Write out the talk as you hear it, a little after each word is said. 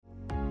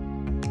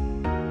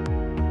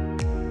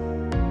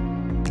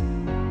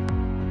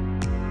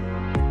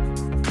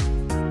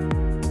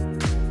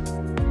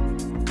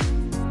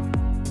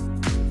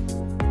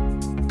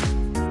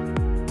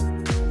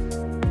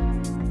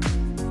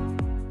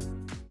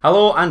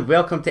Hello and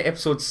welcome to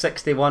episode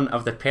 61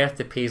 of the Perth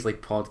to Paisley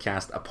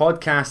podcast, a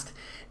podcast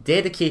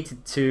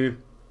dedicated to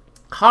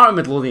Heart of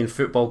Midlothian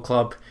Football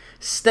Club,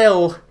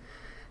 still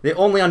the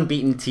only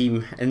unbeaten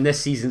team in this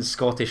season's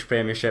Scottish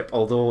Premiership,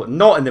 although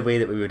not in the way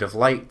that we would have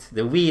liked.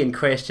 The we in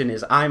question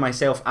is I,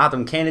 myself,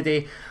 Adam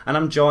Kennedy, and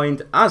I'm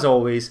joined, as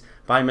always,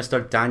 by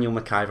Mr. Daniel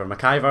McIver.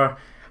 McIver,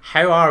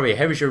 how are we?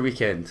 How was your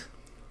weekend?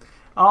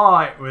 Oh,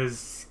 it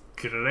was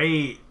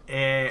great.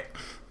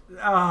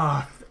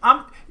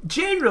 I'm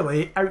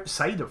generally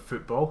outside of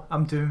football.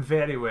 I'm doing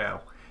very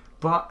well,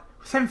 but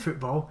within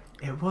football,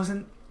 it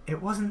wasn't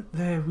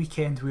the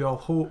weekend we all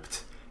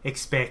hoped,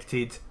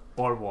 expected,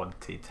 or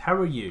wanted. How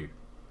are you?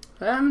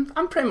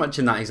 I'm pretty much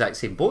in that exact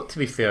same boat, to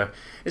be fair.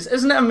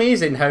 Isn't it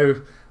amazing how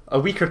a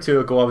week or two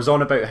ago I was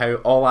on about how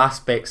all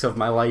aspects of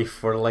my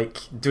life were like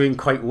doing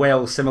quite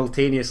well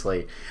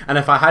simultaneously, and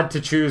if I had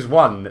to choose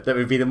one that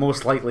would be the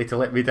most likely to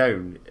let me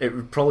down, it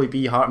would probably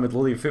be Heart of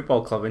Midlothian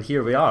Football Club, and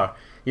here we are,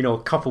 you know,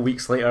 a couple of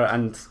weeks later,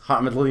 and Heart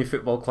of Midlothian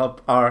Football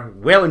Club are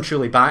well and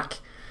truly back.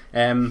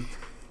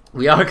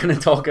 We are going to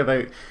talk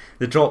about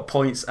the drop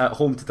points at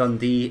home to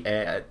Dundee,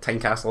 at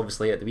Tynecastle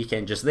obviously at the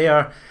weekend just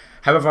there.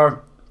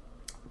 However,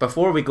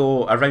 before we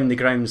go around the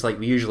grounds like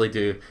we usually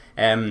do,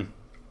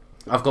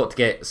 I've got to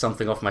get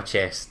something off my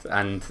chest,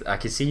 and I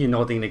can see you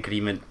nodding in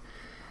agreement.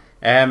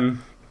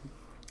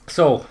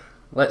 So,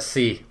 let's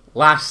see.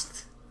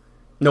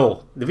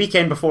 The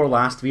weekend before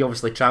last, we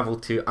obviously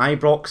travelled to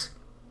Ibrox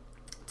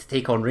to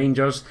take on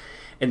Rangers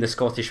in the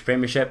Scottish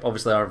Premiership.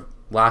 Obviously, our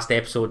last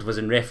episode was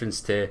in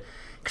reference to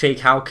Craig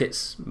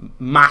Halkett's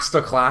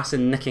masterclass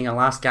in nicking a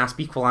last gasp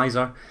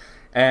equaliser.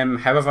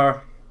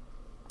 However,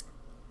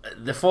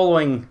 the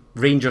following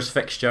Rangers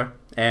fixture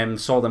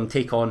saw them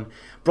take on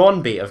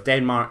Brøndby of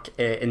Denmark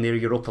in their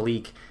Europa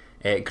League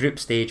group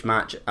stage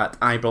match at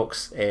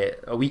Ibrox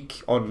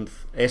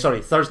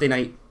Thursday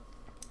night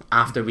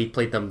after we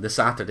played them the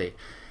Saturday.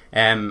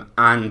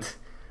 And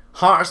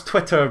Hearts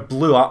Twitter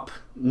blew up,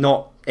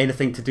 not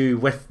anything to do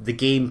with the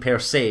game per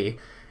se,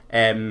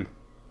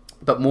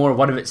 but more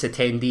one of its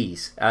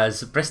attendees,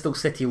 as Bristol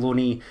City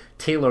loanee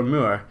Taylor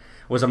Moore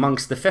was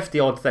amongst the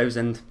 50-odd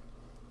thousand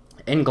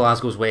in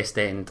Glasgow's West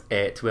End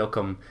to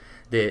welcome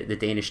the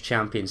Danish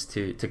champions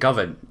to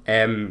Govan.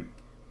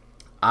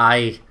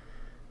 I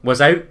was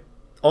out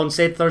on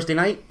said Thursday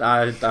night.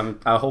 I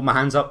hold my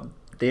hands up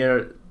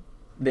there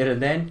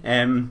and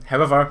then.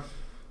 However,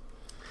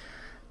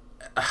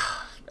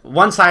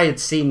 once I had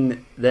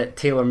seen that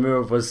Taylor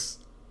Moore was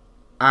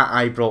at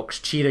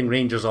Ibrox cheering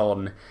Rangers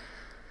on,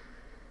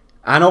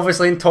 and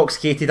obviously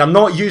intoxicated, I'm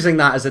not using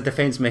that as a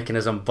defence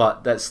mechanism,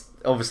 but that's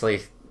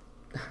obviously,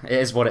 it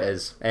is what it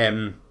is.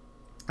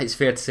 It's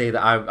fair to say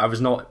that I was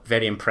not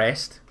very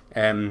impressed.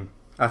 I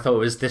thought it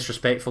was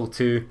disrespectful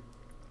to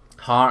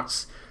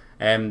Hearts,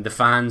 the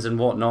fans and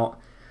whatnot,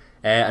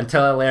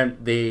 until I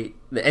learnt the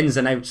ins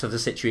and outs of the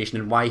situation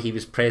and why he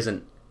was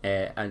present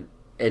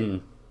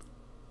in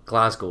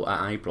Glasgow at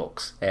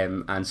Ibrox.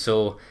 And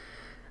so,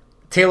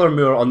 Taylor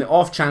Moore, on the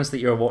off chance that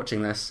you're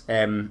watching this,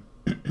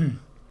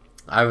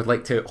 I would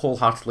like to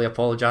wholeheartedly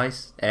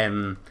apologise.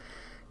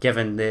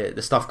 Given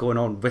the stuff going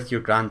on with your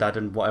granddad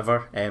and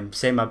whatever,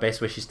 send my best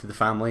wishes to the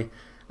family,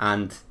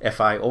 and if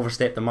I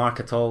overstep the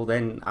mark at all,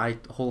 then I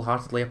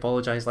wholeheartedly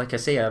apologise. Like I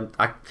say, I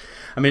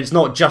mean, it's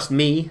not just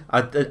me.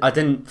 I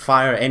didn't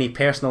fire any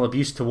personal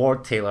abuse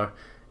toward Taylor,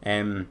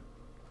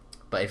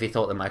 but if he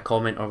thought that my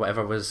comment or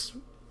whatever was,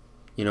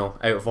 you know,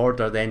 out of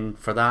order, then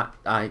for that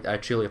I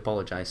truly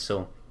apologise.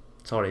 So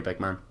sorry, big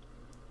man.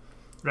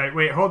 Right,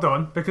 wait, hold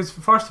on, because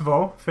first of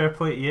all, fair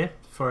play to you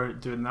for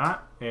doing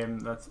that.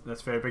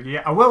 That's very big of you.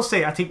 I will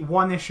say I take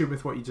one issue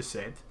with what you just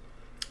said.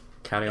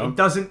 Carry on.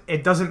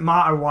 It doesn't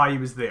matter why he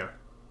was there.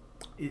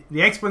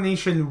 The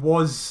explanation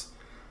was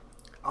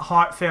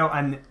heartfelt,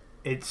 and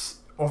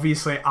it's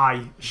obviously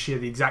I share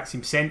the exact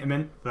same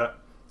sentiment that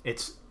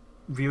it's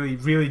really,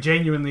 really,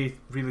 genuinely,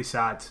 really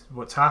sad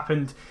what's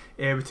happened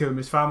with Taylor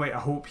Moore's family. I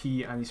hope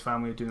he and his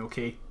family are doing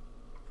okay.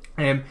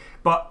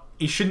 But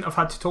he shouldn't have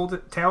had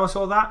to tell us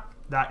all that.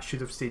 That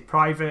should have stayed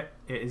private.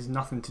 It is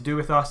nothing to do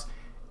with us.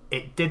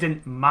 It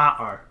didn't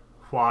matter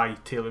why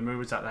Taylor Moore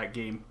was at that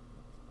game.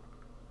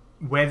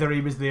 Whether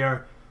he was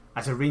there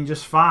as a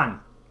Rangers fan,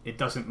 it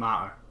doesn't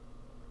matter.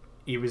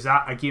 He was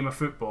at a game of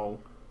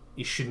football.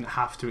 He shouldn't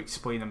have to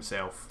explain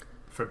himself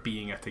for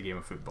being at a game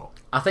of football.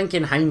 I think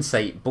in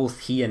hindsight,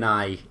 both he and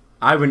I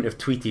wouldn't have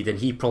tweeted and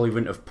he probably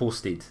wouldn't have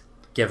posted,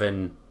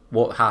 given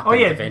what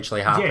happened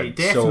eventually happened. Yeah, he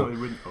definitely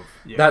wouldn't have.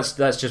 Yeah.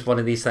 That's just one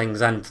of these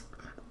things, and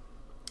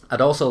I'd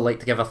also like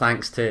to give a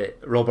thanks to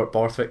Robert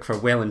Borthwick for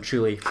well and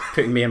truly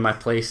putting me in my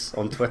place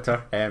on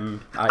Twitter.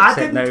 I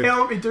didn't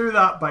tell him to do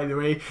that, by the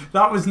way.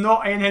 That was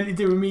not anything to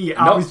do with me.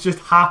 I was just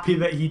happy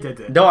that he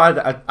did it. No,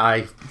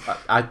 I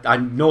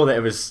know that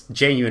it was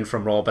genuine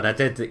from Rob, and I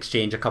did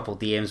exchange a couple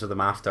DMs with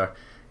him after.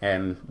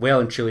 Well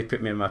and truly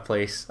put me in my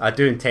place. I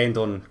do intend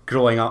on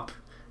growing up.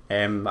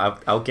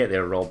 I'll get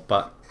there, Rob,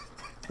 but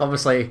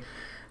obviously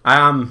I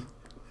am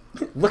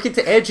looking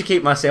to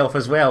educate myself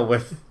as well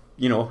with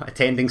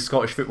attending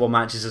Scottish football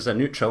matches as a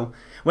neutral.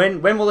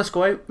 When will this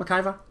go out,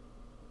 McIver?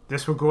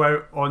 This will go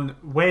out on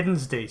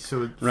Wednesday,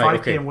 so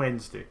 5 p.m.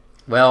 Wednesday.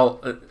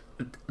 Well,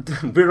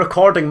 we're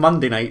recording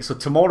Monday night, so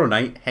tomorrow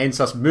night, hence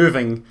us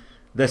moving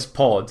this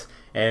pod,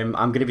 I'm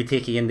going to be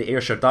taking in the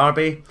Ayrshire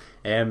Derby.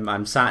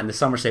 I'm sat in the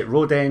Somerset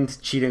Road end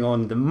cheering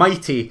on the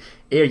mighty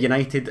Ayr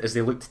United as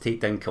they look to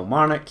take down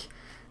Kilmarnock.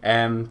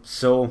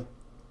 So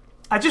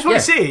I just want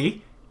to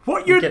say,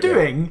 what you're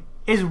doing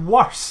is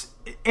worse.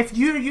 If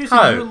you're using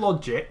your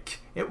logic,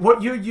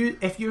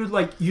 if you're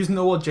like using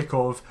the logic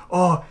of,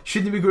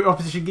 shouldn't we go to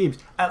opposition games?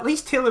 At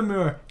least Taylor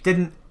Moore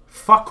didn't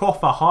fuck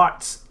off a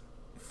Hearts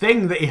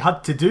thing that he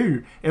had to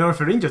do in order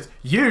for Rangers.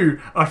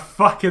 You are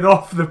fucking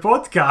off the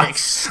podcast.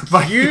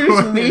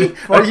 Excuse me?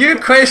 Are you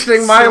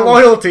questioning my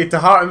loyalty to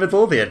Heart and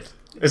Midlothian?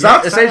 Is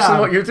that essentially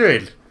what you're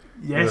doing?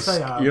 Yes,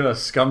 I am. You're a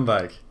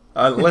scumbag.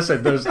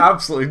 Listen, there's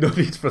absolutely no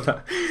need for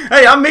that.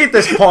 Hey, I made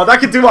this pod. I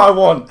can do what I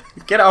want.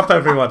 Get it up,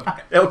 everyone.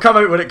 It'll come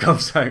out when it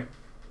comes out.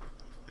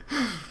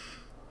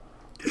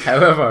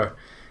 However,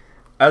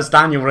 as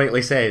Daniel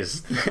rightly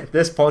says,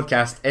 this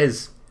podcast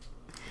is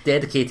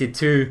dedicated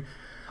to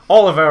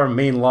all of our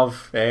main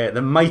love,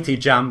 the mighty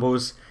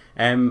Jambos,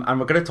 and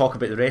we're going to talk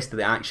about the rest of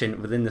the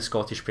action within the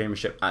Scottish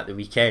Premiership at the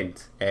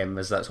weekend,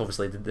 as that's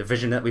obviously the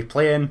division that we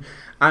play in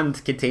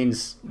and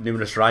contains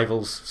numerous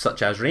rivals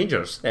such as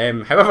Rangers.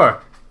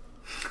 However,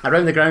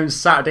 around the grounds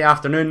Saturday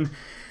afternoon,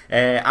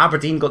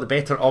 Aberdeen got the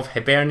better of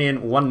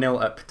Hibernian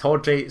 1-0 at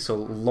Pittodrie, so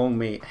long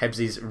may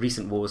Hibs'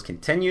 recent woes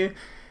continue.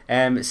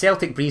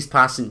 Celtic breezed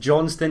past St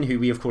Johnstone, who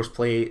we of course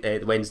play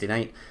the Wednesday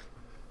night,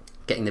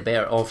 getting the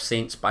better of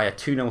Saints by a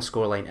 2-0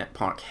 scoreline at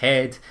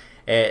Parkhead.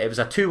 It was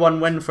a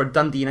 2-1 win for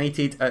Dundee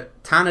United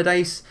at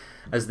Tannadice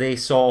as they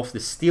saw off the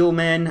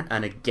Steelmen,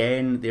 and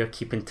again they're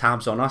keeping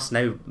tabs on us,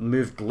 now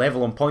moved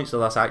level on points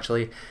with us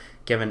actually,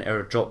 given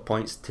our drop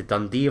points to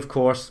Dundee of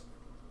course.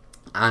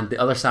 And the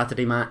other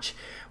Saturday match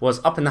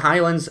was up in the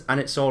Highlands, and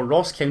it saw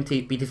Ross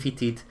County be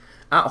defeated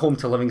at home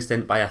to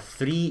Livingston by a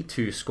 3-2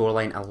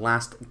 scoreline, a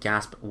last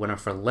gasp winner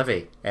for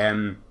Livy.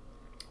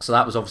 So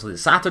that was obviously the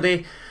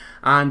Saturday.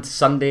 And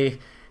Sunday,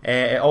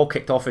 it all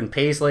kicked off in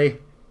Paisley.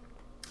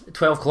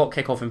 12 o'clock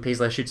kick-off in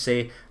Paisley, I should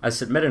say, as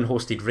St Mirren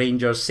hosted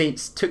Rangers.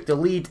 Saints took the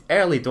lead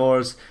early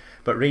doors,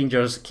 but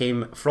Rangers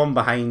came from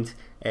behind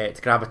to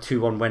grab a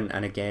 2-1 win.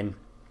 And again,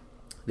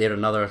 they're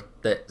another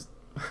that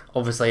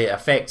obviously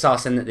affects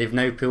us in that they've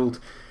now pulled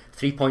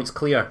 3 points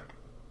clear.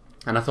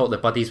 And I thought the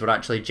buddies were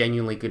actually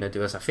genuinely going to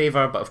do us a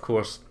favour, but of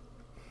course,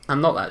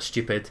 I'm not that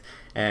stupid.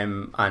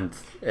 And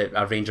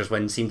a Rangers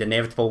win seemed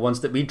inevitable once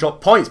that we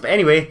dropped points. But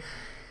anyway,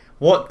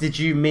 what did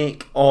you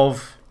make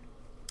of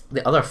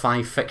the other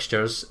 5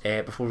 fixtures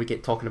before we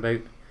get talking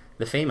about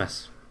the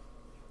famous?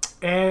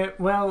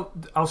 Well,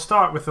 I'll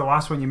start with the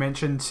last one you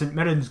mentioned. St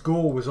Mirren's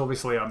goal was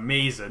obviously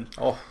amazing.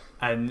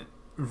 And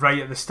right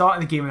at the start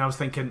of the game, and I was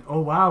thinking,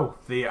 oh wow,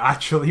 they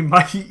actually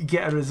might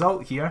get a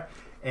result here.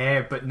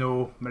 But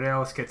no,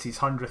 Morelos gets his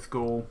 100th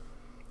goal,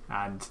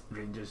 and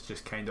Rangers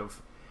just kind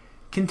of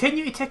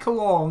continue to tick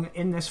along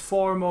in this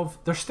form of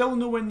they're still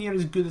nowhere near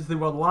as good as they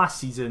were last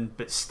season,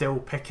 but still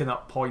picking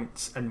up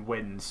points and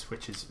wins,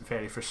 which is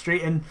very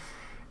frustrating.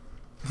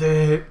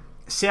 The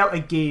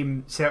Celtic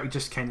game, Celtic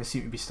just kind of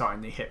seem to be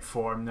starting to hit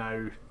form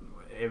now.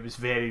 It was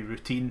very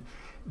routine.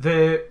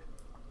 The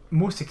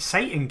most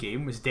exciting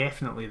game was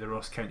definitely the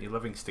Ross County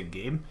Livingston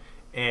game.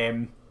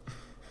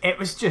 It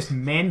was just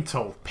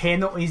mental.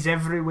 Penalties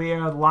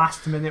everywhere,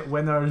 last minute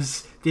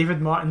winners,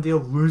 David Martindale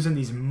losing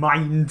his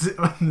mind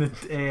on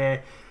the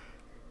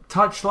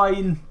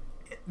touchline.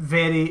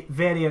 Very,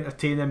 very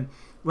entertaining.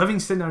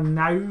 Livingston are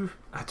now,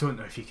 I don't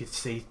know if you could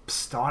say,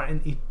 starting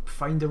to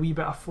find a wee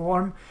bit of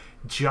form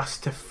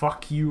just to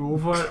fuck you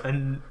over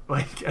and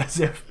like as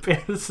if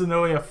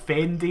personally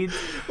offended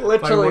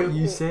literally by what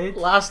you said.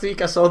 Last week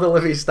I saw the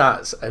Livy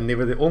stats and they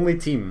were the only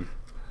team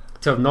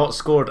to have not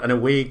scored an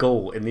away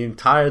goal in the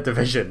entire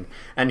division,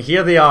 and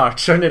here they are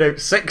churning out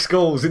 6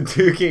 goals in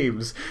 2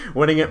 games,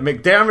 winning at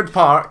McDermott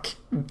Park,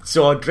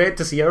 so I dread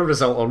to see our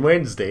result on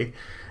Wednesday,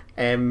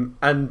 and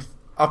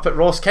up at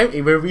Ross County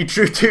where we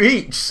drew 2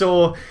 each,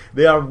 so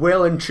they are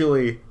well and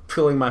truly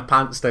pulling my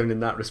pants down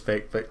in that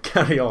respect, but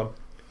carry on.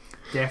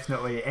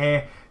 Definitely.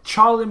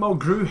 Charlie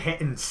Mulgrew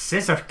hitting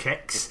scissor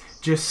kicks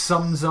just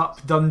sums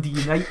up Dundee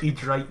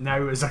United right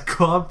now as a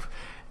club.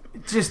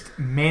 Just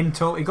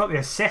mental. He got the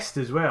assist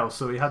as well,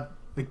 so he had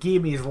the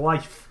game of his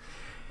life.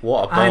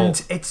 What a ball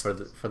and it's, for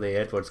the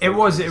Edwards. It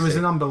was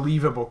an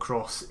unbelievable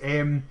cross.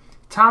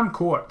 Tam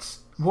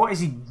Courts, what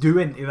is he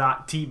doing to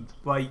that team?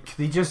 Like,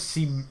 they just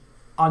seem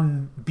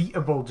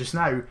unbeatable just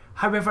now.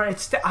 However,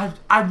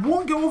 I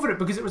won't go over it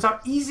because it was our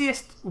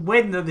easiest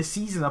win of the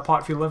season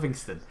apart from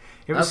Livingston.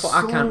 That's what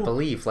I can't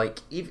believe. Like,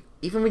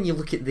 even when you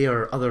look at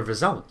their other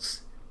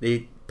results,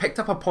 they picked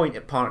up a point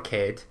at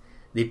Parkhead.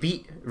 They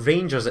beat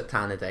Rangers at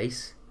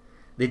Tannadice.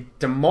 They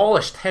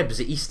demolished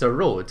Hibs at Easter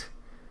Road,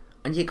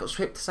 and yet got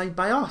swept aside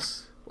by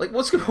us. Like,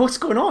 what's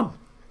going on?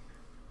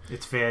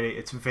 It's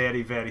very,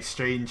 very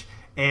strange.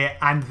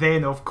 And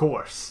then, of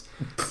course,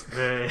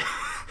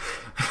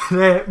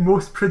 the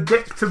most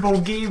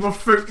predictable game of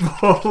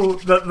football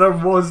that there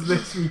was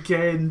this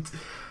weekend.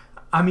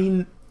 I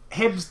mean,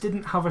 Hibs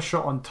didn't have a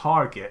shot on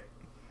target.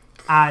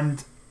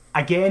 And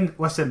again,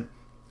 listen,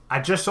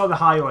 I just saw the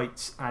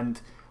highlights,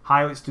 and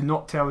highlights do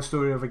not tell the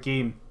story of a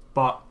game.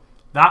 But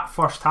that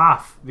first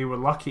half, they were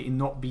lucky to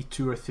not be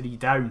 2 or 3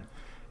 down.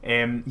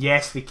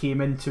 Yes, they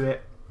came into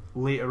it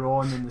later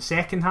on in the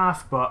second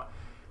half, but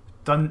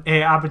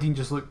Aberdeen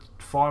just looked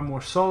far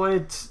more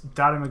solid.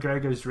 Darren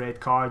McGregor's red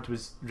card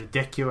was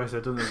ridiculous.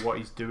 I don't know what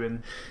he's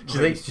doing.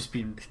 He's just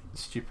been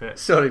stupid.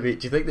 Sorry, mate.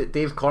 Do you think that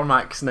Dave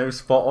Cormack's now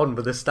spot on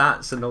with the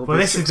stats and all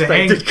this this is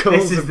expected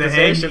goals This is and the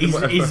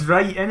possession? He's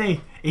right, isn't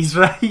he? He's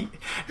right.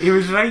 He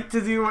was right to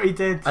do what he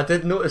did. I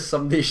did notice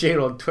somebody share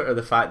on Twitter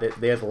the fact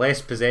that they had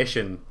less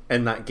possession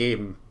in that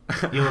game.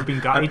 You'll have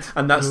been gutted.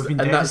 and that's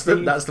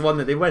the one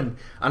that they win.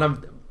 And I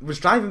was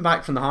driving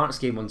back from the Hearts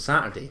game on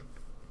Saturday.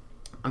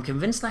 I'm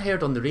convinced I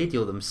heard on the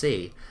radio them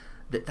say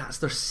that that's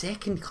their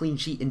second clean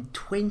sheet in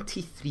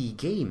 23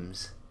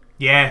 games.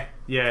 Yeah,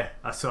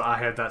 I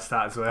heard that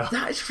stat as well.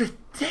 That is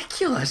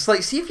ridiculous.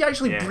 Like, see if you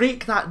actually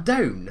break that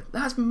down.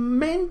 That's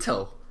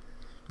mental.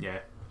 Yeah,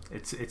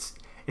 it's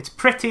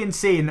pretty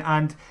insane.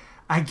 And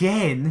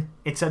again,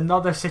 it's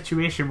another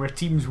situation where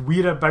teams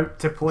we're about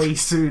to play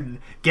soon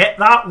get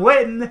that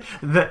win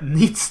that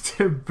needs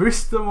to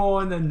boost them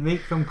on and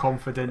make them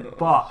confident.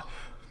 But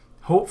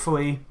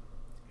hopefully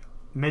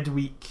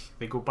midweek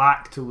they go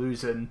back to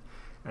losing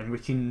and we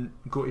can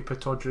go to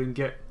Pittodrie and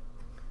get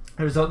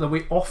a result that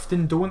we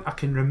often don't. I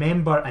can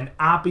remember an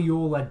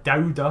Abiola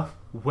Dowda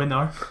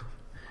winner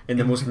in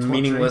the most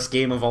meaningless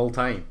game of all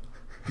time.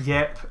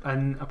 Yep,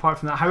 and apart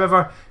from that,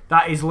 however,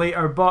 that is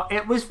later, but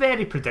it was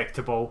very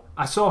predictable.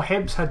 I saw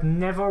Hibs had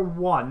never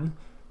won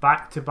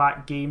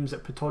back-to-back games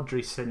at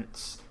Pittodrie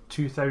since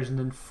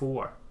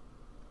 2004.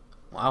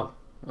 Wow.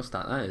 What's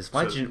that is?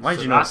 Why did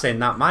you not send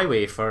that my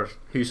way for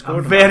who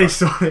scored? I'm very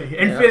sorry.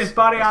 In fairness,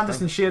 Barry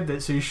Anderson shared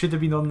it, so you should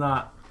have been on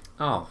that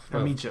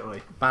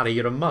immediately. Barry,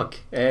 you're a mug.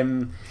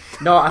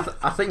 No,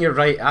 I think you're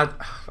right.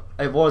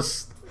 It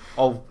was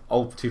all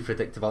too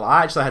predictable.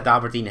 I actually had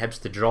Aberdeen Hibs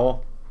to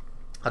draw.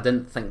 I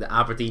didn't think that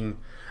Aberdeen...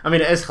 I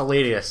mean, it is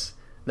hilarious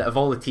that of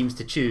all the teams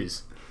to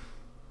choose,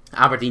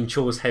 Aberdeen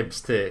chose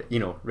Hibs to,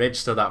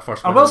 register that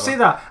first win. I will say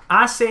that.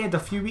 I said a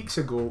few weeks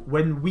ago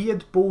when we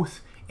had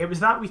both... It was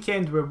that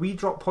weekend where we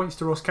dropped points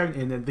to Ross County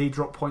and then they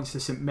dropped points to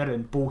St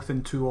Mirren, both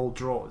in 2-2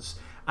 draws.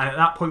 And at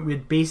that point we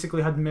had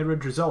basically had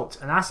mirrored results.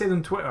 And I said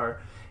on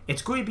Twitter,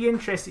 it's going to be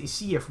interesting to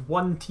see if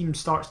one team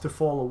starts to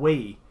fall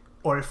away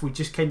or if we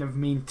just kind of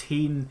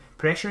maintain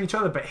pressure on each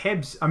other. But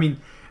Hibs, I mean...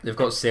 They've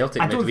got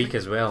Celtic midweek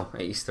as well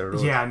at Easter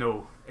Road. Yeah, I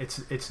know.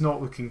 It's not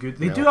looking good.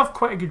 They do have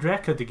quite a good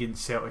record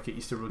against Celtic at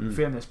Easter Road, in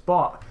fairness.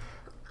 But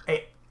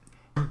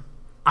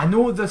I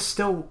know they're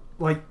still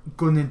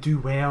going to do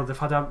well. They've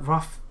had a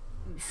rough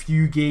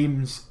few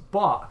games,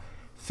 but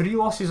 3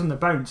 losses on the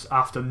bounce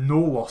after no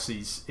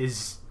losses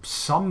is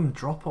some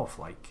drop off.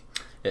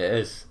 It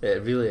is.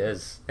 It really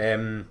is.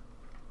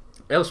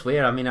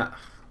 Elsewhere, I mean, I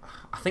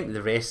think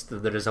the rest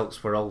of the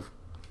results were all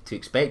to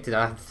expected.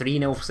 I had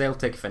 3-0 for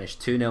Celtic,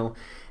 finished 2-0.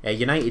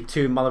 United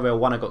 2, Motherwell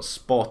 1. I got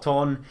spot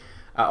on.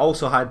 I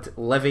also had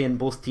Livy and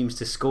both teams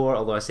to score,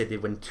 although I said they'd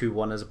win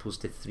 2-1 as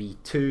opposed to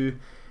 3-2.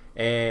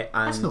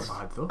 That's not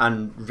bad though.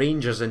 And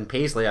Rangers and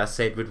Paisley I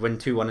said would win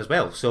 2-1 as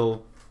well,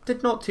 so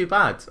did not too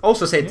bad.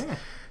 Also said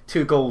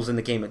 2 goals in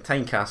the game at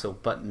Tynecastle,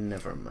 but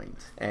never mind.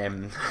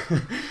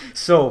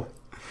 So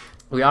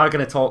we are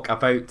going to talk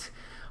about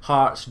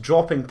Hearts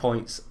dropping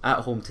points at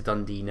home to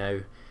Dundee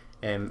now,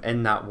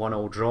 in that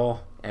 1-1 draw.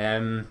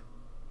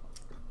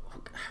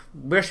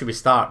 Where should we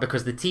start?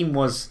 Because the team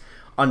was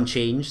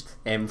unchanged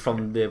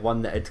from the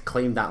one that had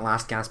claimed that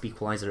last gasp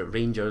equaliser at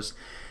Rangers.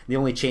 The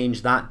only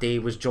change that day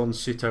was John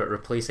Souttar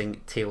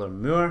replacing Taylor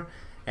Moore.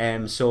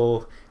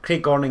 So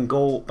Craig Gordon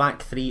goal,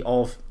 back 3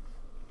 of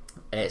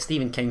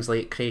Stephen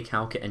Kingsley, Craig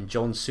Halkett and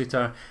John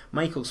Souttar,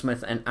 Michael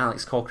Smith and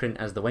Alex Cochrane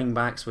as the wing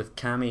backs, with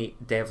Cammy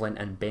Devlin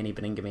and Benny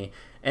Beningame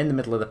in the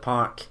middle of the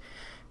park.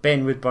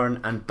 Ben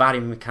Woodburn and Barry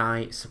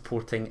Mackay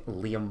supporting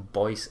Liam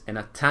Boyce in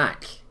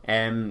attack.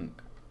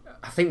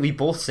 I think we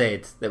both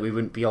said that we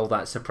wouldn't be all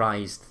that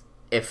surprised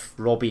if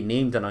Robbie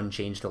named an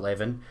unchanged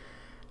 11.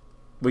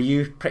 Were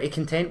you pretty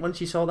content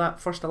once you saw that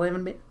first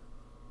 11, mate?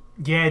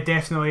 Yeah,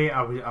 definitely.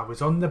 I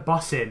was on the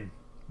bus in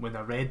when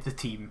I read the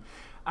team,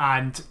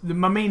 and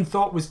my main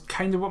thought was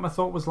kind of what my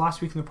thought was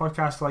last week in the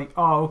podcast,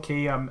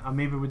 I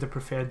maybe would have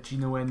preferred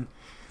Gino in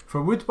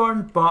for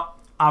Woodburn, but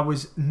I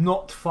was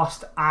not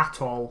fussed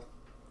at all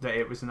that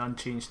it was an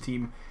unchanged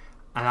team,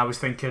 and I was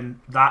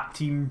thinking that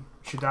team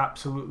should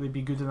absolutely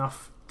be good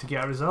enough to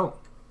get a result.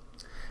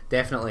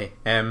 Definitely.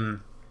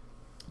 And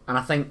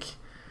I think,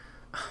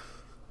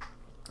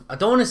 I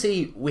don't want to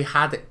say we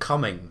had it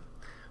coming,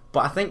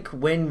 but I think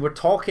when we're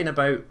talking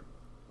about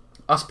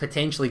us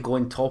potentially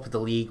going top of the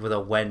league with a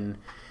win,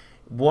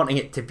 wanting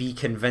it to be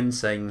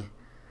convincing,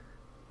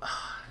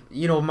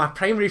 my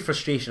primary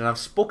frustration, and I've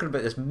spoken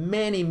about this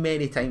many,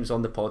 many times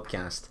on the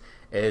podcast,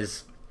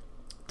 is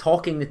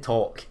talking the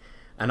talk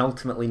and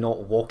ultimately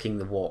not walking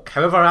the walk.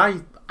 However,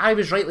 I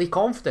was rightly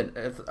confident.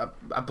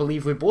 I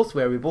believe we both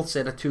were. We both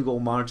said a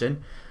 2-goal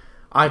margin.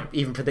 I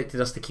even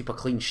predicted us to keep a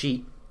clean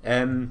sheet.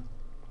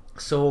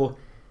 So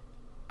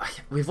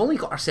we've only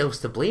got ourselves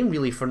to blame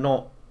really for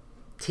not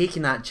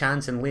taking that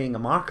chance and laying a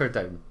marker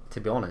down, to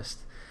be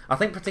honest. I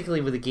think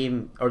particularly with the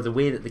game, or the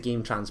way that the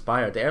game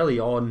transpired early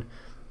on,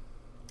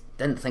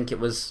 didn't think it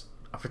was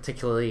a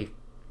particularly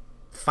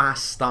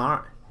fast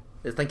start.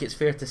 I think it's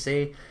fair to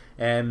say.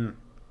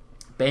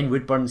 Ben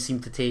Woodburn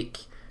seemed to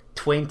take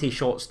 20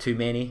 shots too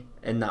many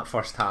in that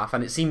first half,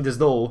 and it seemed as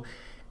though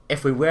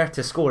if we were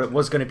to score, it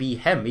was going to be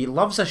him. He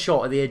loves a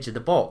shot at the edge of the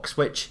box,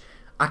 which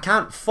I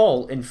can't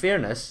fault, in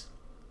fairness,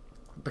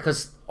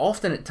 because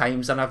often at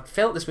times, and I've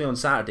felt this way on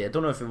Saturday, I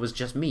don't know if it was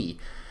just me,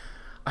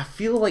 I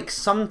feel like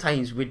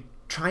sometimes we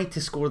try to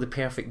score the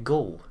perfect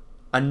goal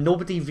and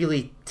nobody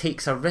really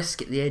takes a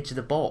risk at the edge of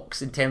the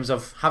box in terms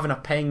of having a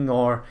ping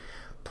or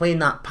playing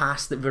that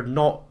pass that we're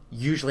not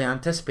usually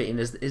anticipating.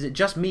 Is it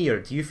just me, or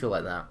do you feel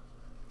like that?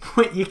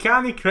 Wait, you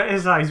can't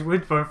criticise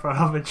Woodburn for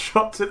having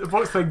shots at the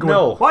box then going,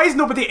 no. Why is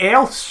nobody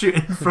else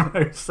shooting from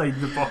outside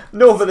the box?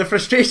 No, but the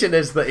frustration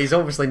is that he's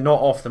obviously not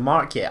off the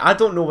mark yet. I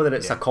don't know whether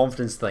it's a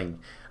confidence thing,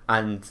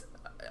 and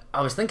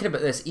I was thinking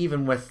about this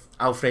even with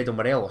Alfredo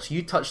Morelos.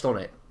 You touched on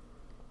it.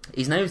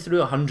 He's now through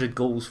 100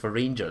 goals for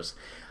Rangers.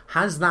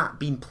 Has that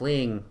been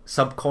playing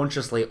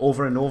subconsciously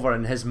over and over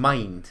in his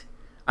mind,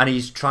 and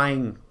he's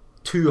trying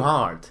too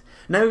hard?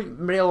 Now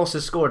Morelos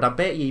has scored. I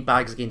bet he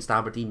bags against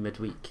Aberdeen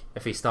midweek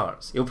if he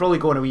starts. He'll probably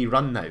go on a wee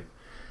run now.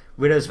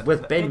 Whereas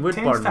with Ben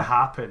Woodburn, tends to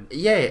happen.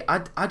 Yeah,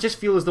 I just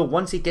feel as though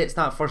once he gets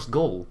that first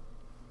goal,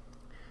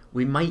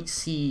 we might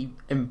see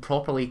him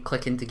properly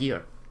click into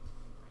gear.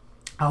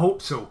 I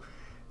hope so,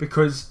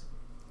 because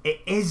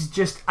it is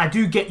just, I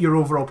do get your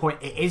overall point,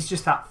 it is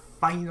just that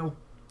final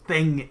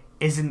thing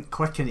isn't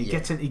clicking. He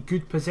gets into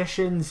good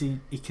positions,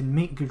 he can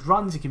make good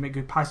runs, he can make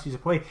good passes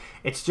of play.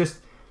 It's just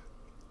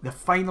the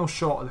final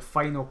shot or the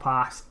final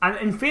pass. And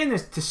in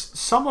fairness to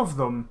some of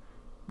them,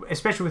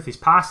 especially with his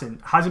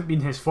passing, hasn't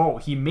been his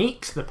fault. He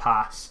makes the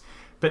pass,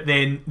 but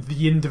then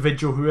the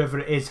individual, whoever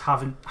it is,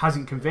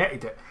 hasn't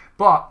converted it.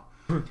 But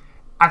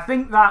I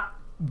think that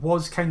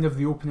was kind of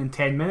the opening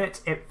 10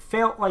 minutes. It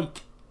felt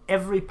like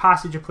every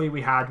passage of play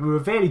we had, we were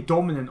very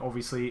dominant,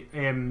 obviously.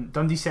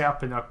 Dundee set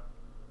up in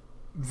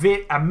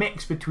a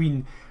mix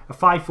between a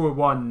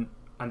 5-4-1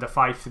 and a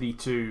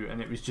 5-3-2,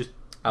 and it was just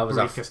That was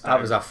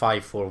a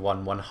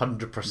 5-4-1,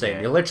 100%.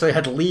 Yeah. He literally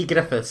had Lee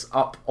Griffiths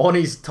up on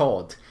his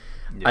Todd,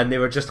 and they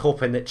were just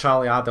hoping that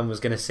Charlie Adam was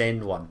going to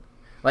send one.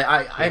 Like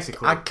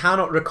I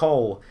cannot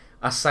recall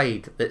a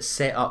side that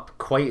set up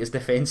quite as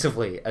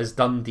defensively as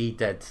Dundee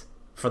did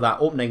for that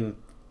opening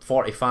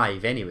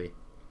 45 anyway.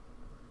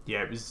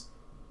 Yeah, it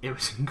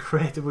was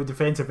incredibly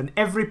defensive, and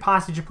every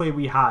passage of play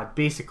we had,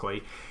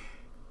 basically,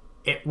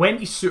 it went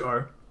to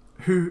Suter,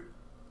 who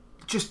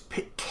just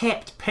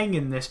kept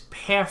pinging this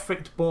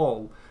perfect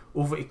ball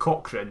over to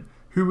Cochrane,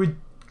 who would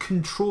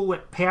control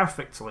it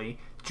perfectly,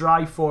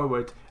 drive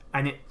forward,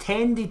 and it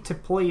tended to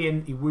play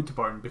into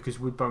Woodburn because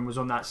Woodburn was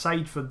on that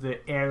side for the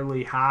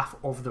early half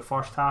of the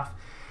first half,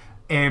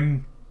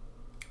 and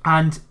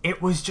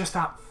it was just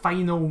that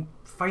final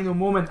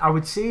moment. I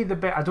would say the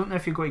bit, I don't know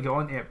if you're going to get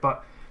onto it,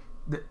 but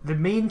the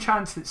main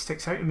chance that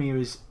sticks out to me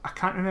was, I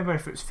can't remember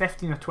if it was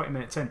 15 or 20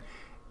 minutes in,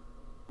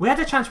 we had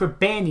a chance where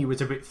Benny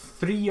was about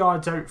 3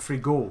 yards out for a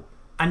goal,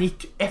 and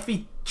if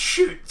he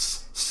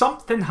shoots,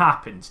 something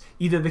happens.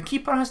 Either the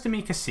keeper has to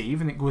make a save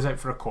and it goes out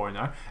for a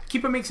corner, the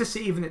keeper makes a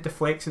save and it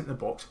deflects into the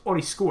box, or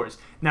he scores.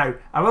 Now,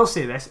 I will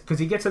say this, because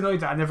he gets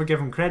annoyed that I never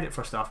give him credit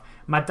for stuff.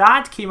 My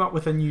dad came up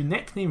with a new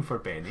nickname for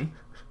Benny.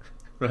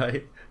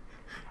 Right.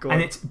 And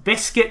it's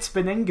Biscuits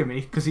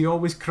Beningamy, because he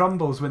always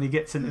crumbles when he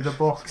gets into the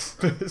box.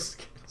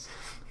 Biscuits.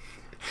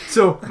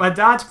 So, my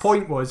dad's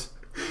point was,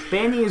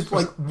 Benny is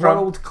like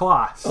world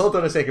class. Hold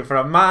on a second. For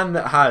a man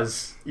that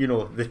has,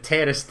 the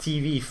Terrace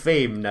TV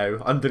fame now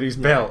under his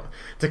belt,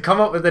 to come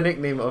up with the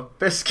nickname of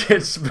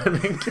Biscuits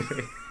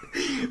Beningamy,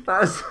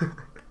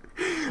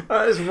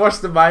 that is worse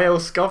than my El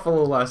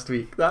Scuffalo last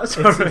week. It's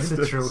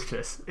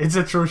atrocious. It's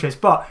atrocious.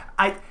 But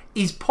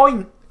his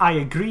point, I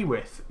agree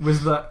with,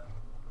 was that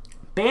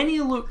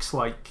Benny looks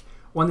like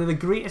one of the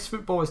greatest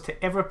footballers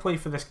to ever play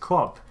for this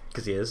club.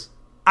 Because he is.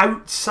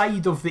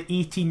 Outside of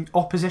the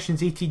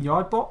opposition's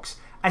 18-yard box.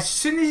 As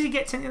soon as he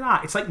gets into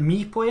that, it's like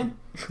me playing.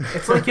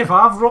 It's like if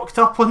I've rocked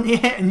up on the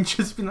it and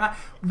just been like,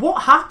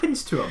 what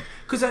happens to him?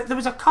 Because there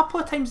was a couple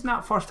of times in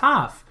that first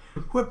half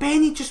where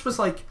Benny just was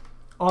like,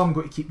 I'm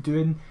going to keep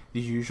doing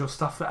the usual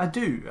stuff that I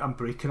do. I'm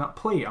breaking up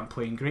play. I'm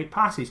playing great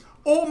passes.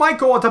 Oh my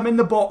god, I'm in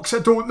the box. I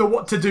don't know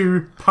what to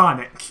do.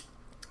 Panic.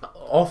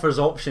 Offers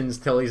options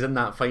till he's in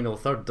that final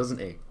third, doesn't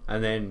he?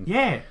 And then...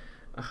 Yeah.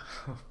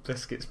 Oh,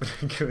 Biscuits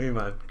Beningamy,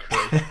 man.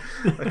 Christ.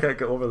 I can't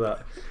get over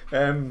that.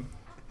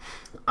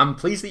 I'm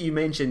pleased that you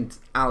mentioned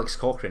Alex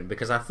Cochrane,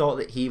 because I thought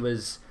that he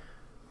was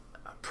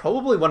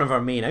probably one of our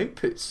main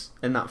outputs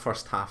in that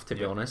first half, to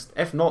be honest,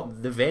 if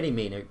not the very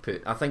main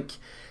output. I think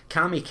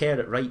Cammy Kerr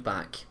at right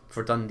back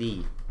for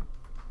Dundee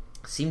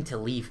seemed to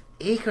leave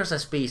acres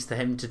of space to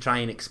him to try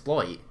and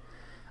exploit.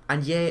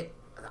 And yet,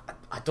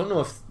 I don't know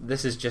if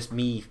this is just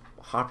me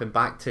harping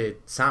back to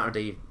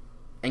Saturday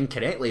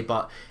incorrectly,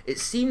 but it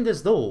seemed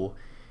as though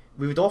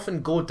we would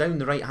often go down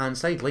the right hand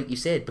side, like you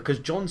said, because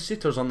John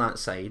Souttar's on that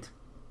side.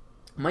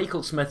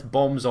 Michael Smith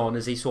bombs on,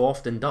 as he so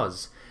often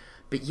does,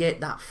 but yet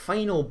that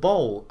final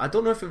ball, I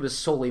don't know if it was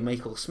solely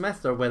Michael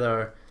Smith or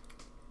whether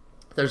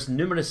there's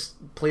numerous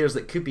players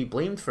that could be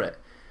blamed for it,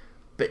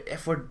 but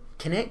if we're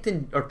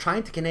connecting or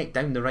trying to connect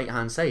down the right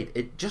hand side,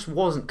 it just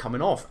wasn't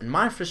coming off. And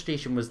my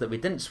frustration was that we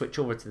didn't switch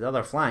over to the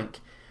other flank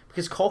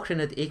because Cochrane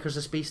had acres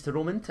of space to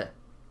roam into.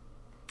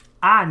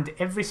 And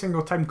every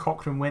single time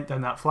Cochrane went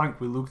down that flank,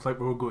 we looked like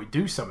we were going to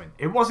do something.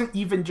 It wasn't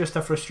even just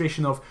a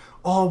frustration of,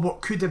 oh, what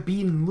could have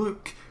been,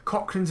 look,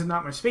 Cochrane's in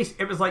that much space.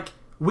 It was like,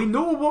 we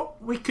know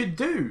what we could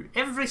do.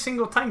 Every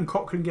single time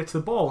Cochrane gets the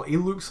ball, he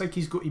looks like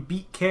he's got to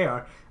beat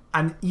Kerr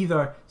and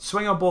either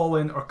swing a ball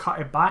in or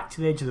cut it back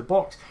to the edge of the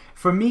box.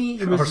 For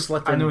me, it was... Or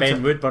slipping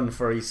Ben Woodburn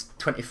for his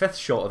 25th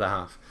shot of the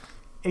half.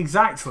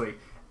 Exactly.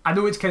 I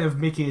know it's kind of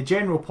making a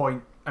general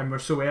point, and we're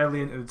so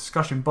early into the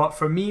discussion, but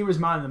for me, he was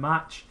man of the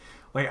match.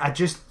 Like, I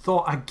just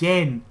thought,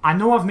 again, I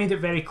know I've made it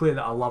very clear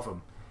that I love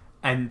him,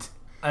 and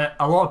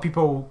a lot of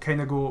people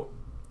kind of go,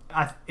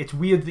 it's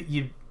weird that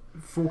you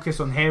focus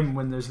on him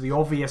when there's the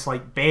obvious,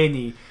 like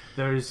Benny,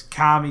 there's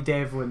Cammy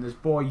Devlin, there's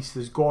Boyce,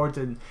 there's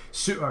Gordon,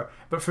 Souttar,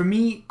 but for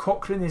me,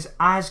 Cochrane is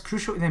as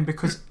crucial to them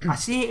because I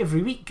say it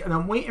every week, and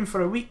I'm waiting for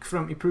a week for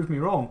him to prove me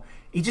wrong.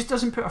 He just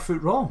doesn't put a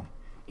foot wrong.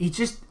 He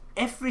just,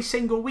 every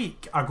single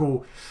week, I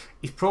go,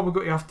 he's probably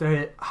going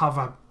to have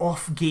an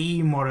off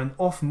game or an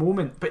off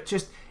moment, but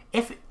just...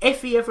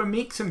 If he ever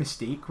makes a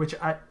mistake, which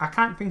I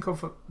can't think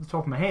of at the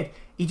top of my head,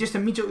 he just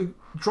immediately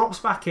drops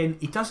back in.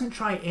 He doesn't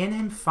try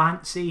anything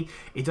fancy.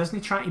 He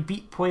doesn't try to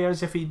beat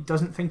players if he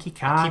doesn't think he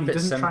can. Keep he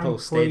it simple,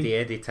 steady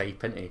Eddie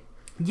type, isn't he?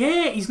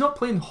 Yeah, he's not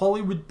playing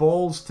Hollywood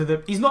balls to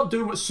the... He's not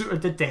doing what Souttar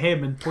did to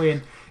him and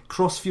playing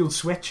crossfield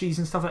switches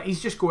and stuff like that.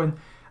 He's just going,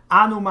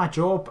 I know my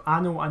job, I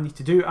know what I need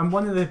to do. And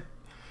one of the... I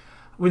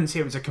wouldn't say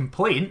it was a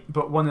complaint,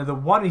 but one of the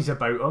worries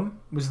about him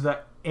was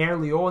that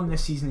early on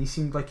this season he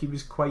seemed like he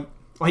was quite...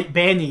 Like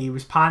Benny, he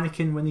was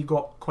panicking when he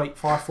got quite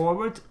far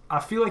forward. I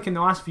feel like in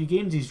the last few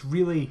games he's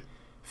really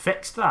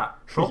fixed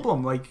that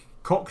problem. Like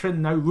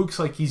Cochrane now looks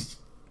like he's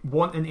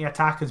wanting to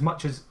attack as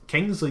much as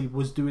Kingsley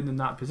was doing in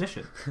that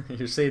position.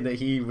 You're saying that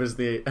he was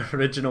the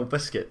original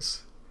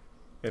Biscuits,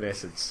 in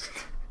essence.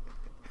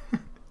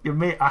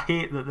 Mate, I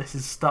hate that this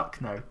is stuck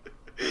now.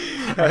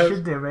 I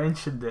shouldn't have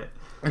mentioned it.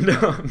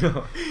 No,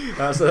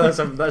 that's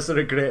a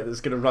regret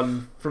that's going to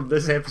run from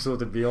this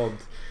episode and beyond.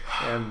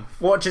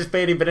 Watch as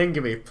Benny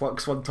Beningame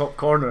plucks one top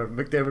corner and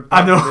McDermott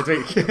back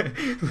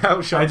midweek.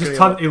 I just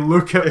turned to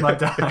look at my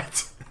dad.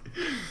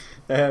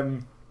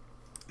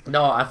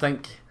 No, I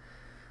think...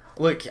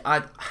 Look,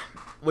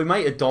 we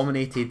might have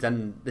dominated,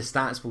 and the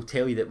stats will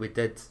tell you that we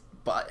did,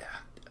 but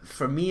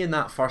for me in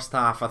that first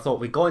half, I thought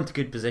we got into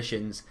good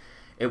positions.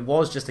 It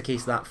was just a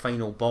case of that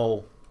final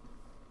ball.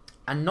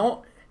 And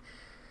not...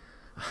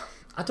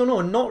 I don't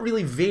know, not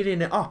really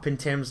varying it up in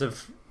terms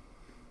of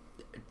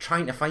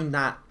trying to find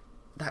that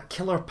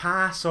killer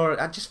pass,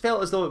 or I just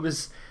felt as though it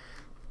was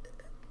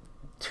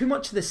too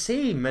much of the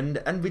same,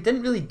 and we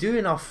didn't really do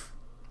enough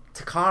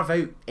to carve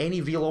out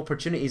any real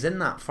opportunities in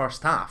that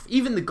first half.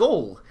 Even the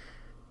goal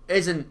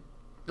isn't,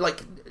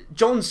 like,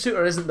 John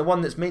Souttar isn't the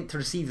one that's meant to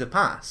receive the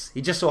pass.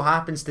 He just so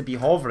happens to be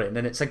hovering,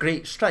 and it's a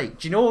great strike.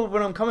 Do you know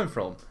where I'm coming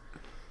from?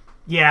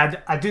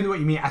 Yeah, I do know what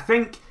you mean. I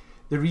think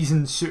the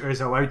reason Souttar is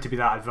allowed to be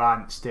that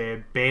advanced,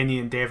 Benny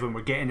and Devlin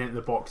were getting into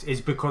the box,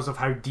 is because of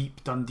how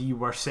deep Dundee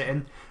were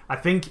sitting. I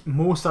think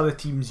most other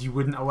teams you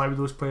wouldn't allow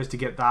those players to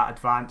get that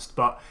advanced,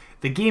 but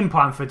the game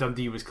plan for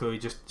Dundee was clearly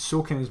just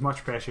soak in as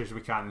much pressure as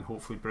we can and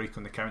hopefully break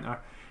on the counter.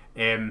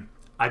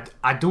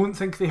 I don't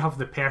think they have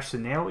the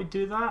personnel to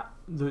do that,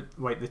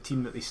 like the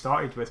team that they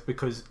started with,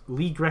 because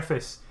Lee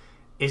Griffiths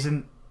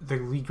isn't the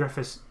Lee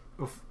Griffiths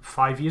of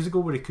 5 years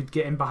ago where he could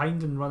get in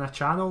behind and run a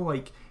channel.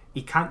 Like,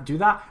 he can't do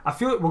that. I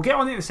feel like we'll get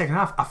on it in the second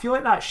half. I feel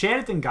like that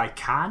Sheridan guy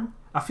can.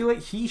 I feel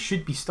like he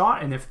should be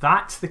starting if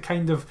that's the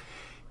kind of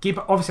game.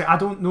 Obviously, I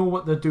don't know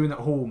what they're doing at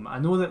home. I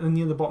know that they're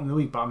near the bottom of the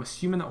league, but I'm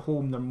assuming at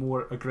home they're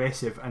more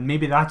aggressive, and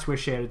maybe that's where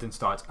Sheridan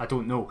starts. I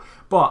don't know.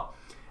 But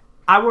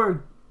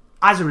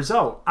as a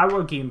result,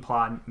 our game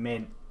plan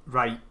meant,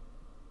 right,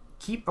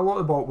 keep a lot of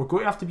the ball. We're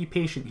going to have to be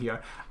patient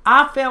here.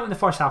 I felt in the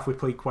first half we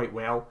played quite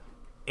well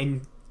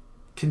in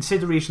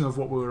consideration of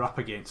what we were up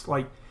against.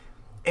 Like,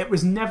 it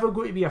was never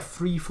going to be a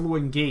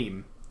free-flowing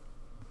game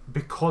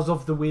because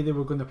of the way they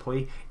were going to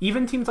play.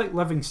 Even teams like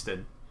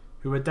Livingston,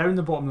 who were down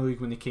the bottom of the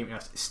league when they came to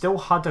us, still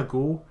had a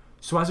go.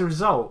 So as a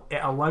result,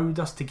 it allowed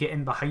us to get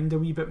in behind a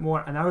wee bit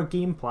more. And our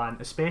game plan,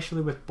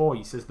 especially with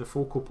Boyce as the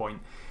focal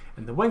point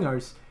and the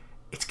wingers,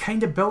 it's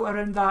kind of built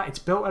around that. It's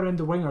built around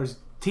the wingers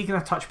taking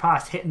a touch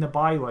pass, hitting the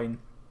byline,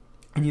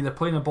 and either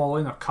playing a ball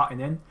in or cutting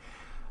in.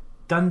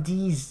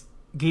 Dundee's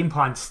game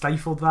plan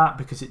stifled that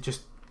because it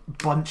just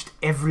bunched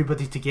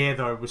everybody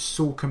together, was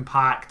so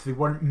compact, they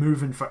weren't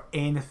moving for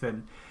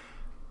anything.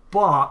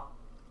 But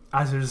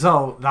as a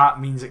result, that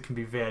means it can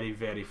be very,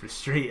 very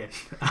frustrating.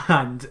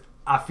 And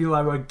I feel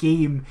our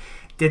game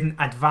didn't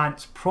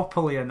advance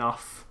properly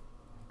enough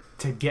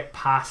to get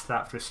past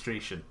that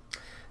frustration.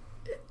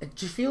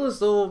 Do you feel as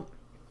though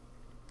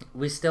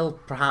we still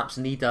perhaps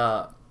need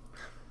for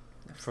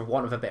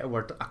want of a better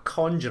word, a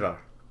conjurer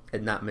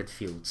in that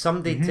midfield?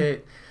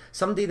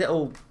 Somebody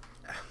that'll...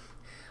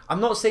 I'm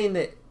not saying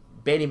that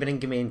Benny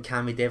Beringame and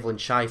Cammy Devlin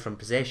shy from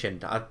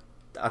possession.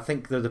 I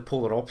think they're the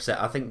polar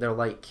opposite. I think they're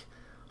like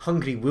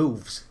hungry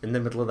wolves in the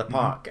middle of the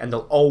park, and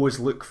they'll always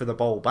look for the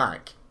ball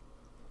back.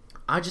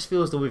 I just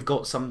feel as though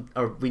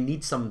we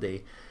need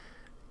somebody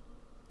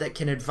that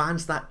can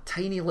advance that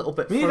tiny little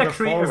bit further forward. We need a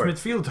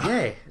creative midfielder.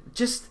 Yeah,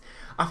 just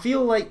I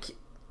feel like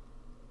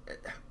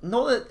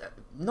not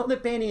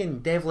that Benny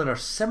and Devlin are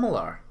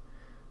similar,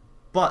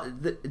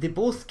 but they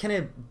both kind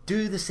of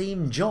do the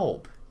same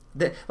job.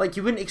 Like,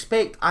 you wouldn't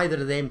expect either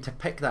of them to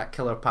pick that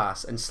killer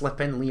pass and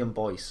slip in Liam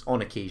Boyce on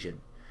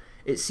occasion.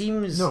 It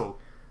seems... No.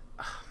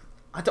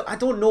 I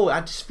don't know.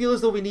 I just feel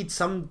as though we need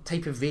some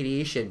type of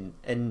variation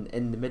in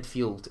the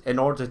midfield in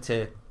order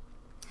to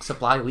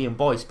supply Liam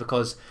Boyce,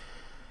 because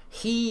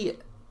he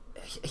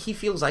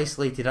feels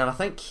isolated, and I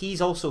think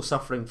he's also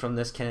suffering from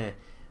this kind of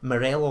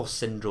Morelos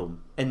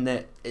syndrome, in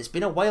that it's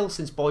been a while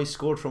since Boyce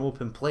scored from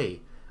open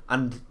play,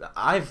 and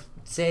I've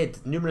said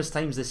numerous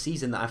times this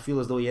season that I feel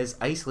as though he is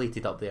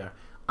isolated up there.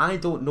 I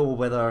don't know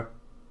whether,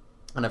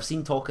 and I've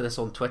seen talk of this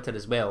on Twitter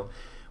as well,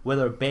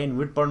 whether Ben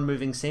Woodburn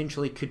moving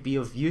centrally could be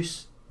of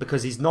use,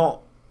 because he's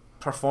not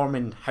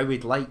performing how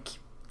we'd like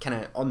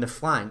kind of on the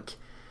flank.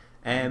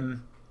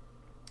 Even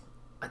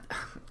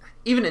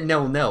at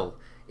 0-0,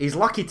 he's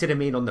lucky to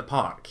remain on the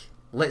park.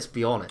 Let's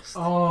be honest.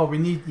 Oh, we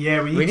need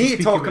to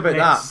talk about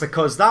that,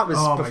 because that was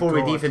before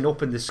we'd even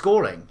opened the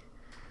scoring.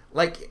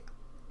 Like,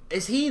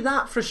 is he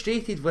that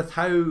frustrated with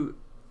how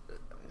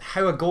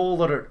a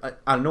goal, or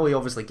I know he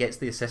obviously gets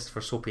the assist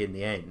for Soapy in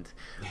the end,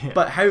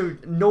 but how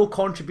no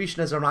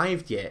contribution has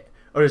arrived yet?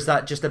 Or is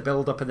that just a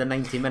build-up in the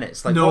 90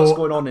 minutes? Like, what's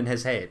going on in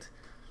his head?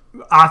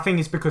 I think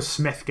it's because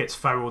Smith gets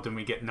fouled and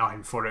we get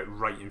nothing for it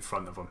right in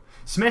front of him.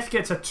 Smith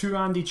gets a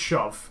two-handed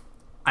shove,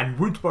 and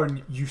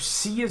Woodburn, you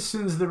see as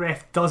soon as the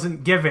ref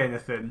doesn't give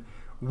anything,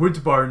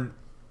 Woodburn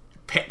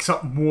picks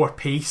up more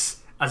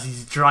pace as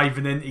he's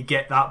driving in to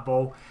get that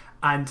ball.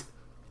 And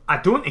I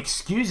don't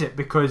excuse it,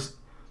 because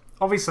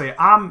obviously